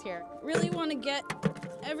oysters here. Really want to get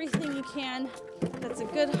everything you can that's a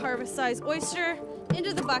good harvest size oyster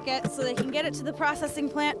into the bucket so they can get it to the processing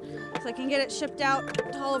plant so I can get it shipped out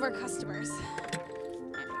to all of our customers.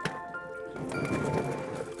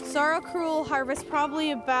 Sorrow Crew harvest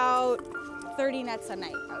probably about 30 nets a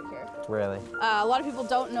night out here. Really? A lot of people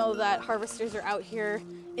don't know that harvesters are out here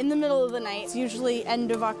in the middle of the night. It's usually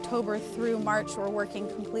end of October through March. We're working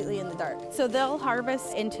completely in the dark. So they'll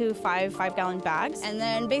harvest into five-gallon bags and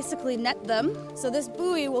then basically net them. So this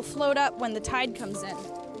buoy will float up when the tide comes in.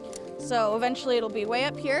 So eventually it'll be way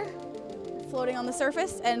up here, floating on the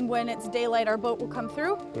surface, and when it's daylight, our boat will come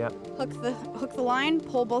through, Yep. hook the line,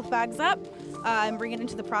 pull both bags up, and bring it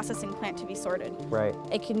into the processing plant to be sorted. Right.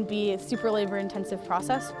 It can be a super labor-intensive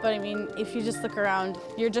process, but I mean, if you just look around,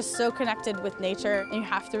 you're just so connected with nature, and you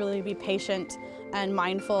have to really be patient and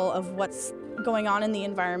mindful of what's going on in the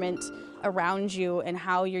environment around you and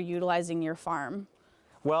how you're utilizing your farm.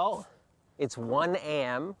 Well, it's 1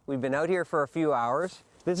 a.m. We've been out here for a few hours.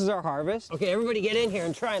 This is our harvest. Okay, everybody get in here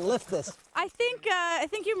and try and lift this. I think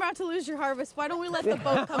you're about to lose your harvest. Why don't we let the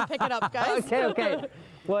boat come pick it up, guys? Okay.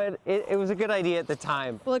 Well, it was a good idea at the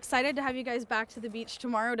time. Well, excited to have you guys back to the beach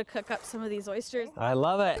tomorrow to cook up some of these oysters. I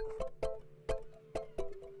love it.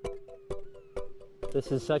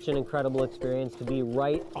 This is such an incredible experience to be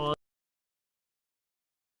right on.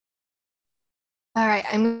 All right,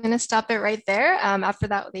 I'm going to stop it right there. After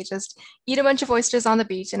that, they just eat a bunch of oysters on the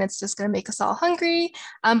beach and it's just going to make us all hungry.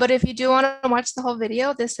 But if you do want to watch the whole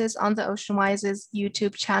video, this is on the OceanWise's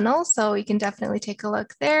YouTube channel. So you can definitely take a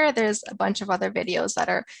look there. There's a bunch of other videos that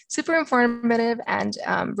are super informative and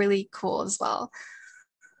really cool as well.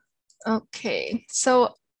 Okay,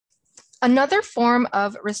 so another form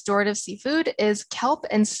of restorative seafood is kelp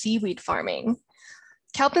and seaweed farming.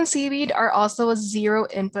 Kelp and seaweed are also zero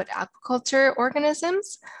input aquaculture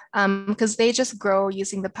organisms because they just grow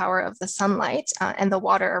using the power of the sunlight and the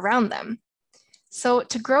water around them. So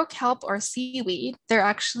to grow kelp or seaweed, they're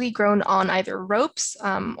actually grown on either ropes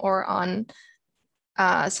or on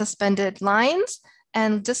suspended lines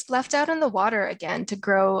and just left out in the water again to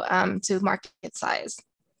grow to market size.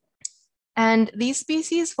 And these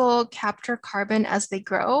species will capture carbon as they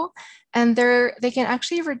grow, and they can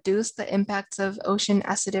actually reduce the impacts of ocean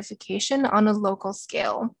acidification on a local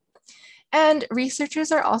scale. And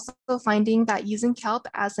researchers are also finding that using kelp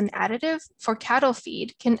as an additive for cattle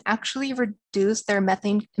feed can actually reduce their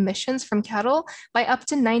methane emissions from cattle by up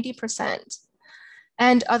to 90%.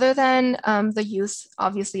 And other than the use,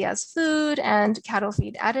 obviously, as food and cattle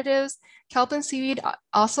feed additives, kelp and seaweed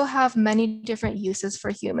also have many different uses for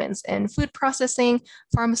humans in food processing,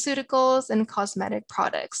 pharmaceuticals, and cosmetic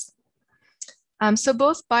products. So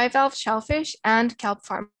both bivalve shellfish and kelp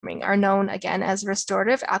farming are known again as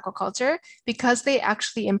restorative aquaculture because they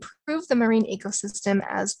actually improve the marine ecosystem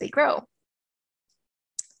as they grow.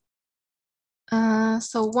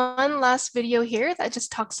 So one last video here that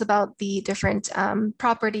just talks about the different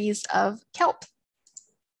properties of kelp.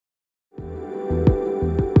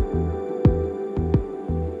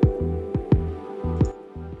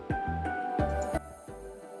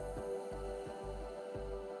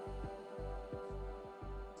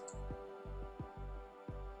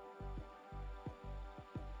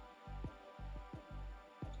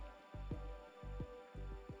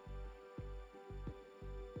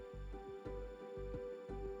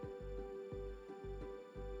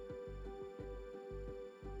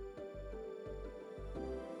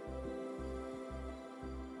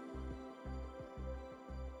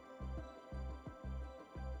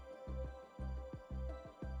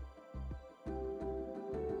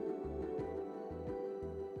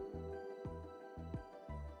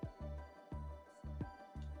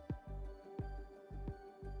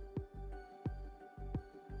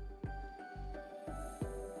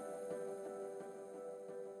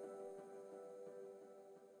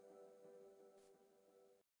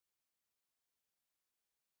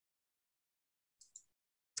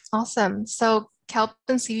 Awesome. So kelp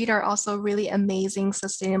and seaweed are also really amazing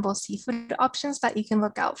sustainable seafood options that you can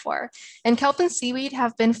look out for. And kelp and seaweed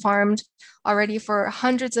have been farmed already for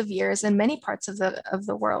hundreds of years in many parts of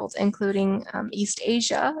the world, including East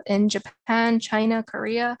Asia, in Japan, China,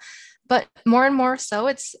 Korea, but more and more so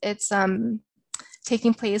it's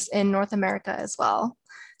taking place in North America as well.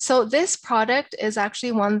 So this product is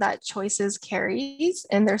actually one that Choices carries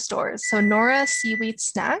in their stores. So Nora Seaweed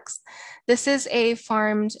Snacks. This is a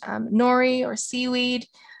farmed nori or seaweed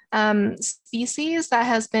species that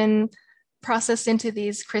has been processed into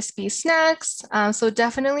these crispy snacks. So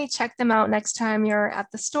definitely check them out next time you're at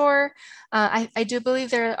the store. I do believe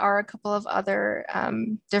there are a couple of other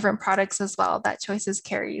different products as well that Choices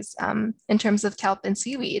carries in terms of kelp and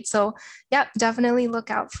seaweed. So yeah, definitely look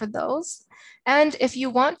out for those. And if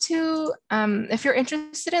you want to, if you're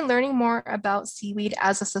interested in learning more about seaweed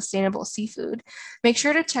as a sustainable seafood, make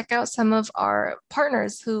sure to check out some of our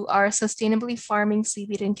partners who are sustainably farming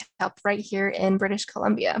seaweed and kelp right here in British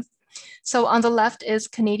Columbia. So on the left is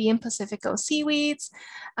Canadian Pacifico Seaweeds,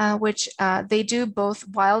 which they do both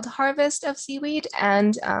wild harvest of seaweed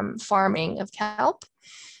and farming of kelp.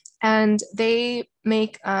 And they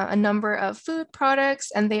make a number of food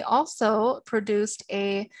products, and they also produced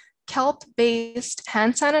a kelp-based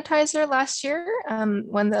hand sanitizer last year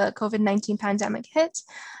when the COVID-19 pandemic hit.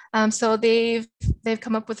 So they've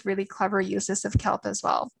come up with really clever uses of kelp as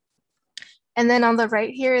well. And then on the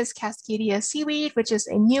right here is Cascadia Seaweed, which is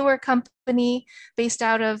a newer company based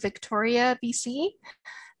out of Victoria, BC.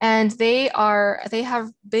 And they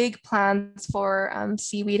have big plans for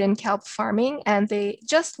seaweed and kelp farming, and they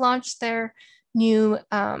just launched their new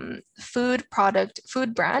food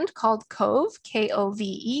brand called Cove,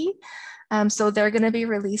 K-O-V-E. So they're going to be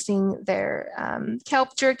releasing their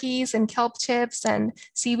kelp jerkies and kelp chips and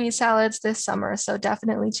seaweed salads this summer. So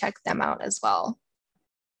definitely check them out as well.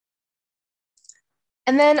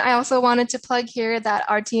 And then I also wanted to plug here that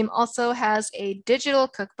our team also has a digital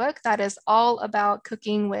cookbook that is all about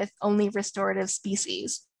cooking with only restorative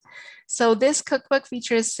species. So this cookbook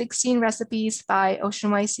features 16 recipes by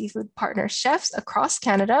Oceanwise Seafood partner chefs across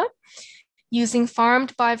Canada using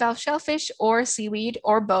farmed bivalve shellfish or seaweed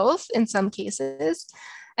or both in some cases.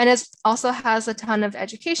 And it also has a ton of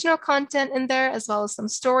educational content in there, as well as some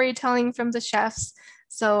storytelling from the chefs.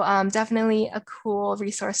 So definitely a cool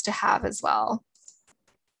resource to have as well.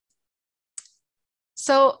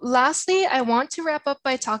 So lastly, I want to wrap up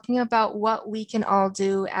by talking about what we can all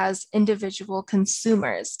do as individual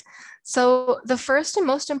consumers. So the first and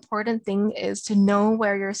most important thing is to know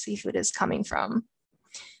where your seafood is coming from.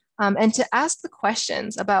 And to ask the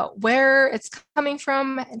questions about where it's coming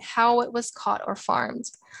from and how it was caught or farmed.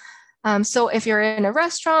 So if you're in a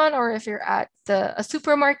restaurant or if you're at a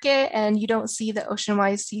supermarket and you don't see the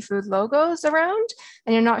Oceanwise Seafood logos around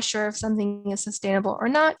and you're not sure if something is sustainable or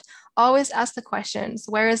not, always ask the questions.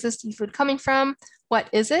 Where is the seafood coming from? What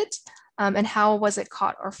is it? And how was it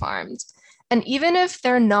caught or farmed? And even if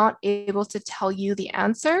they're not able to tell you the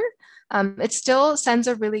answer, it still sends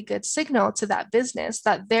a really good signal to that business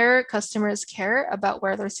that their customers care about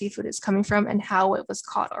where their seafood is coming from and how it was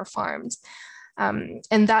caught or farmed.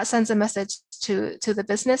 And that sends a message to the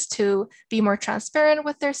business to be more transparent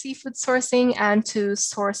with their seafood sourcing and to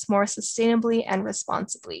source more sustainably and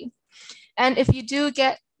responsibly. And if you do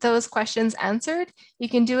get those questions answered, you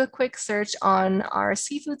can do a quick search on our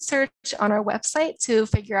seafood search on our website to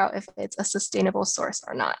figure out if it's a sustainable source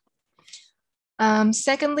or not.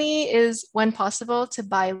 Secondly is, when possible, to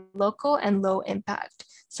buy local and low impact.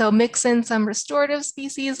 So mix in some restorative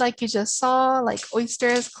species like you just saw, like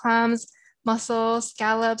oysters, clams, mussels,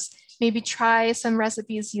 scallops. Maybe try some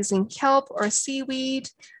recipes using kelp or seaweed.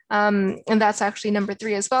 And that's actually number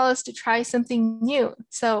 3 as well, is to try something new.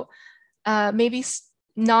 So maybe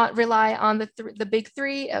not rely on the big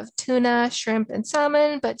 3 of tuna, shrimp, and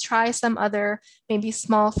salmon, but try some other maybe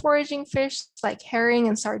small foraging fish like herring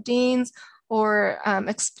and sardines, or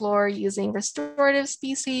explore using restorative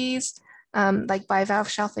species like bivalve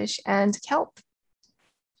shellfish and kelp.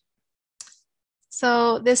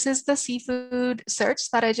 So this is the seafood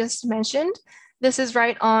search that I just mentioned. This is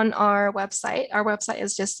right on our website. Our website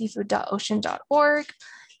is just seafood.ocean.org.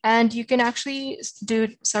 And you can actually do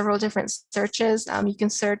several different searches. You can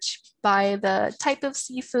search by the type of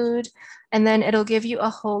seafood, and then it'll give you a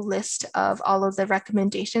whole list of all of the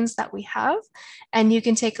recommendations that we have. And you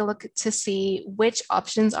can take a look to see which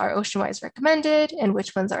options are Oceanwise recommended and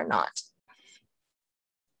which ones are not.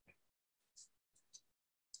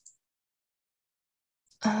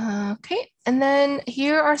 Okay, and then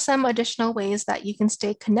here are some additional ways that you can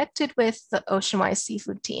stay connected with the Oceanwise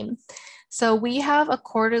Seafood team. So we have a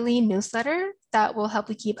quarterly newsletter that will help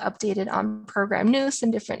you keep updated on program news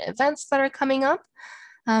and different events that are coming up.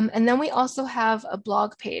 And then we also have a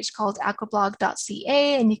blog page called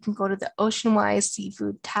aquablog.ca, and you can go to the Oceanwise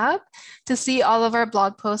Seafood tab to see all of our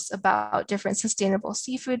blog posts about different sustainable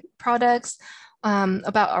seafood products,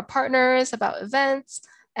 about our partners, about events,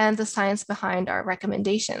 and the science behind our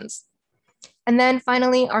recommendations. And then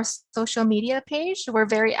finally, our social media page. We're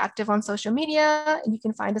very active on social media, and you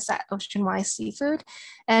can find us at Oceanwise Seafood.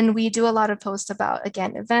 And we do a lot of posts about,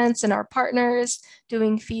 again, events and our partners,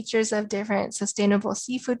 doing features of different sustainable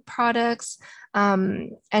seafood products,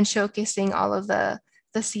 and showcasing all of the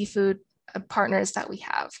seafood partners that we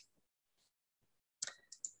have.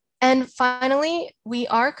 And finally, we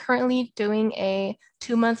are currently doing a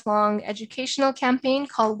 2-month-long educational campaign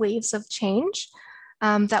called Waves of Change.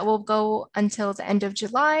 That will go until the end of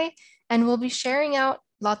July, and we'll be sharing out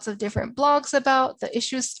lots of different blogs about the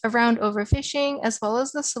issues around overfishing, as well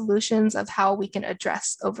as the solutions of how we can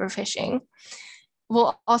address overfishing.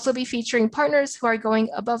 We'll also be featuring partners who are going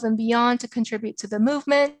above and beyond to contribute to the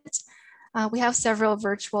movement. We have several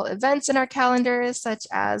virtual events in our calendars, such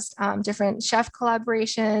as different chef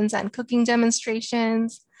collaborations and cooking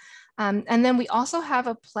demonstrations. And then we also have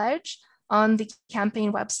a pledge on the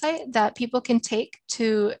campaign website that people can take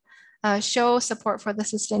to show support for the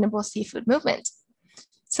sustainable seafood movement.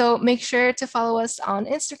 So make sure to follow us on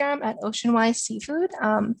Instagram at Oceanwise Seafood.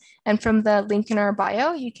 And from the link in our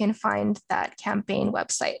bio, you can find that campaign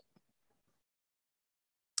website.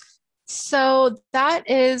 So that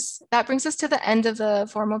brings us to the end of the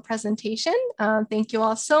formal presentation. Thank you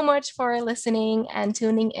all so much for listening and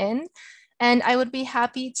tuning in. And I would be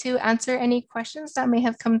happy to answer any questions that may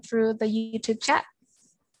have come through the YouTube chat.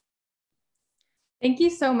 Thank you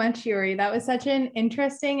so much, Shiori. That was such an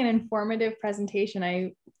interesting and informative presentation.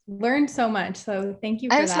 I learned so much, so thank you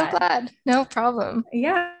for that. I'm so glad. No problem.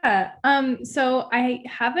 Yeah. So I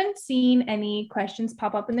haven't seen any questions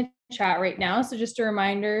pop up in the chat right now. So just a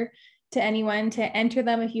reminder to anyone to enter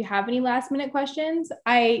them if you have any last minute questions.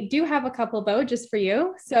 I do have a couple though, just for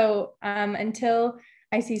you. So until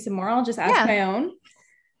I see some more, I'll just ask my own.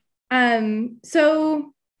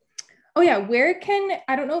 Oh yeah,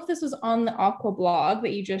 I don't know if this was on the Aqua blog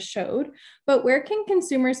that you just showed, but where can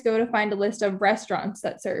consumers go to find a list of restaurants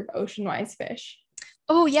that serve Oceanwise fish?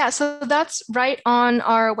 Oh yeah, so that's right on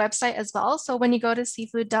our website as well. So when you go to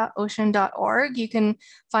seafood.ocean.org, you can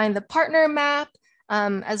find the partner map,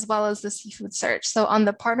 as well as the seafood search. So on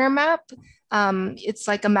the partner map, it's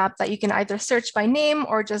like a map that you can either search by name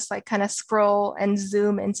or just like kind of scroll and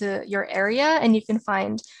zoom into your area, and you can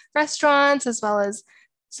find restaurants as well as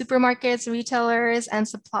supermarkets, retailers, and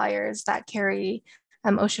suppliers that carry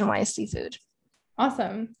Oceanwise seafood.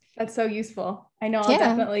 Awesome. That's so useful. I know I'll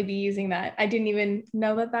definitely be using that. I didn't even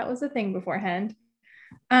know that that was a thing beforehand.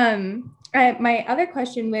 My other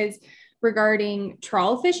question was regarding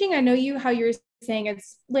trawl fishing. I know how you're saying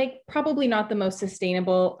it's like probably not the most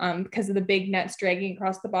sustainable because of the big nets dragging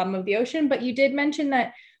across the bottom of the ocean, but you did mention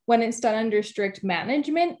that when it's done under strict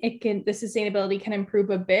management, the sustainability can improve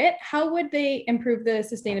a bit. How would they improve the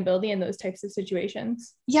sustainability in those types of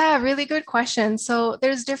situations? Yeah, really good question. So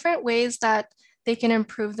there's different ways that they can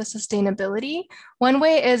improve the sustainability. One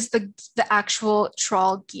way is the actual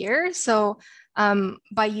trawl gear. So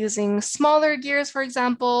by using smaller gears, for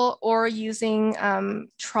example, or using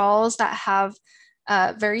trawls that have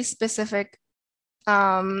very specific,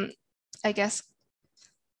 I guess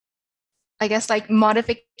like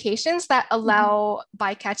modifications that allow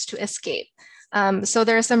bycatch to escape. So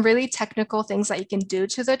there are some really technical things that you can do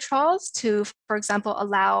to the trawls to, for example,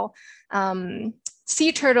 allow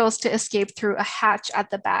sea turtles to escape through a hatch at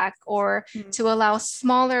the back, or to allow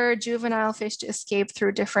smaller juvenile fish to escape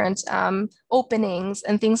through different openings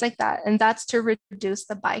and things like that. And that's to reduce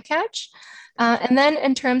the bycatch. And then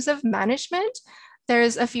in terms of management,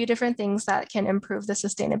 there's a few different things that can improve the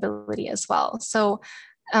sustainability as well. So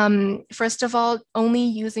first of all, only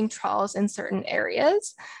using trawls in certain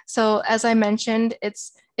areas. So as I mentioned,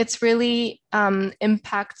 it's really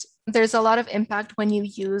there's a lot of impact when you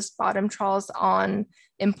use bottom trawls on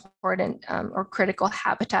important or critical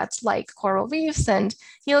habitats like coral reefs and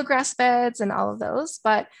eelgrass beds and all of those.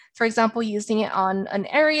 But for example, using it on an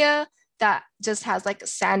area that just has like a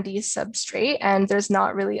sandy substrate and there's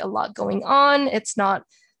not really a lot going on, it's not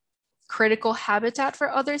critical habitat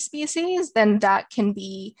for other species, then that can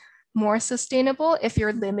be more sustainable if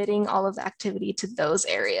you're limiting all of the activity to those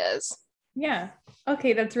areas. Yeah.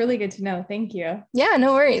 Okay, that's really good to know. Thank you. Yeah,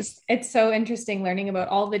 no worries. It's so interesting learning about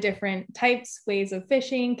all the different types, ways of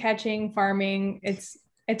fishing, catching, farming. It's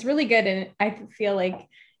really good, and I feel like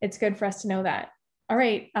it's good for us to know that. All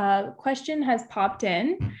right, question has popped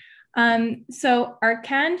in. So are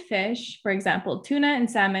canned fish, for example, tuna and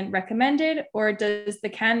salmon, recommended, or does the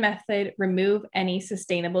can method remove any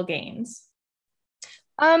sustainable gains?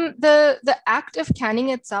 The act of canning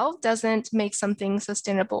itself doesn't make something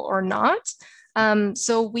sustainable or not.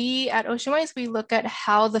 So we at Oceanwise, we look at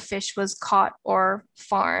how the fish was caught or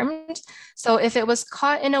farmed. So if it was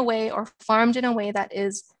caught in a way or farmed in a way that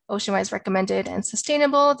is Oceanwise recommended and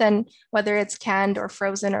sustainable, then whether it's canned or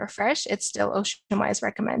frozen or fresh, it's still Oceanwise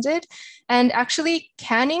recommended. And actually,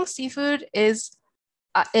 canning seafood is,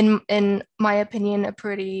 in my opinion, a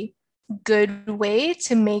pretty good way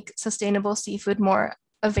to make sustainable seafood more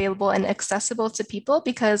available and accessible to people,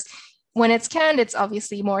 because when it's canned, it's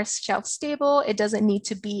obviously more shelf stable. It doesn't need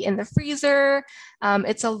to be in the freezer.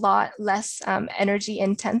 It's a lot less energy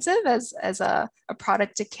intensive as a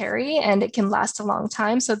product to carry, and it can last a long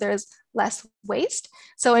time. So there's less waste.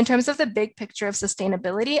 So in terms of the big picture of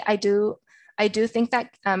sustainability, I do think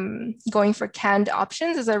that going for canned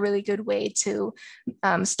options is a really good way to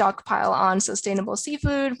stockpile on sustainable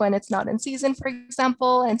seafood when it's not in season, for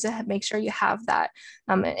example, and to make sure you have that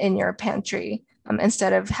in your pantry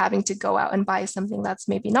instead of having to go out and buy something that's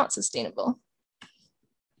maybe not sustainable.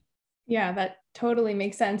 Yeah, that totally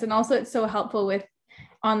makes sense. And also it's so helpful with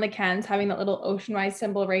on the cans having that little Oceanwise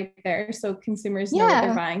symbol right there, so consumers know that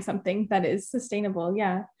they're buying something that is sustainable.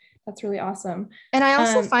 Yeah, that's really awesome. And I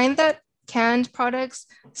also find that canned products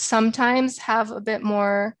sometimes have a bit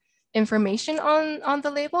more information on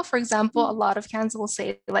the label. For example, a lot of cans will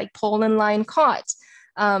say like pole and line caught,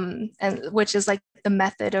 and which is like the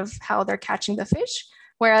method of how they're catching the fish.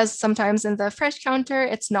 Whereas sometimes in the fresh counter,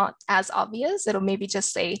 it's not as obvious. It'll maybe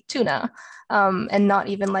just say tuna, and not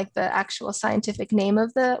even like the actual scientific name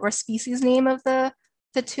of or species name of the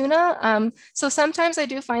tuna. So sometimes I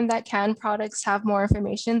do find that canned products have more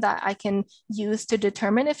information that I can use to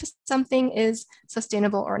determine if something is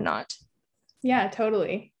sustainable or not. Yeah,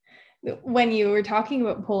 totally. When you were talking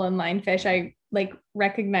about pole and line fish, I like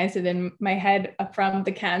recognized it in my head from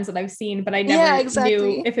the cans that I've seen, but I never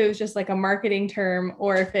knew if it was just like a marketing term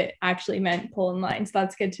or if it actually meant pole and line. So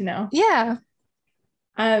that's good to know. Yeah.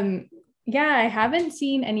 Yeah, I haven't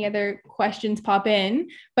seen any other questions pop in,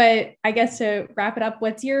 but I guess to wrap it up,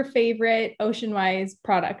 what's your favorite Oceanwise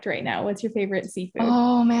product right now? What's your favorite seafood?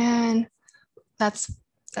 Oh man, that's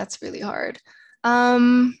really hard.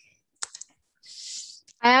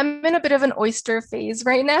 I am in a bit of an oyster phase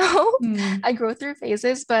right now. I go through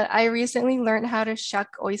phases, but I recently learned how to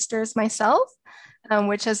shuck oysters myself,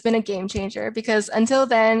 which has been a game changer, because until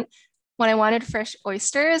then, when I wanted fresh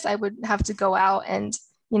oysters, I would have to go out and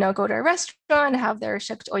go to a restaurant and have their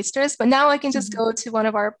shucked oysters. But now I can just go to one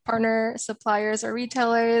of our partner suppliers or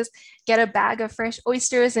retailers, get a bag of fresh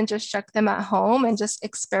oysters and just shuck them at home and just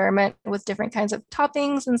experiment with different kinds of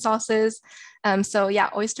toppings and sauces. So yeah,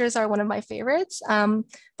 oysters are one of my favorites.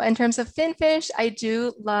 But in terms of fin fish, I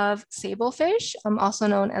do love sablefish, also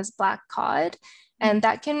known as black cod. And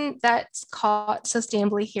that's caught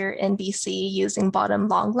sustainably here in BC using bottom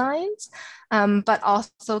long lines, but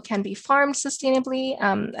also can be farmed sustainably.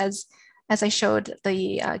 As I showed,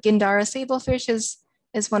 the Gindara sablefish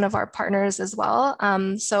is one of our partners as well.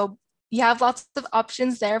 So you have lots of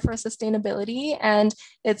options there for sustainability, and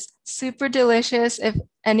it's super delicious. If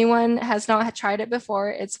anyone has not tried it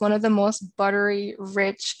before, it's one of the most buttery,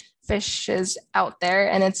 rich fishes out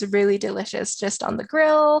there, and it's really delicious just on the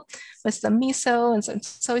grill with some miso and some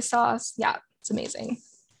soy sauce. Yeah, it's amazing.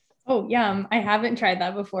 Oh, yum. I haven't tried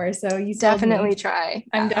that before, so you definitely try.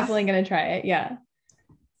 I'm definitely going to try it. Yeah.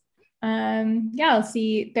 I'll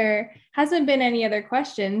see. There hasn't been any other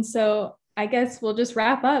questions, so I guess we'll just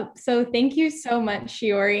wrap up. So thank you so much,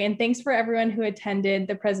 Shiori, and thanks for everyone who attended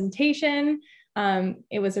the presentation.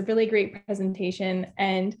 It was a really great presentation,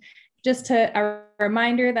 and just a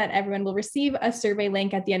reminder that everyone will receive a survey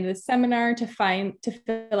link at the end of the seminar to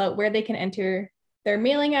fill out where they can enter their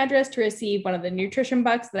mailing address to receive one of the nutrition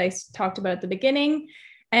bucks that I talked about at the beginning.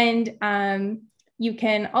 And you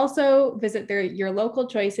can also visit your local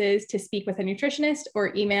Choices to speak with a nutritionist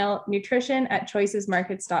or email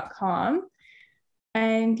nutrition@choicesmarkets.com.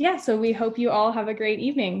 And yeah, so we hope you all have a great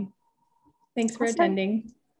evening. Thanks for attending.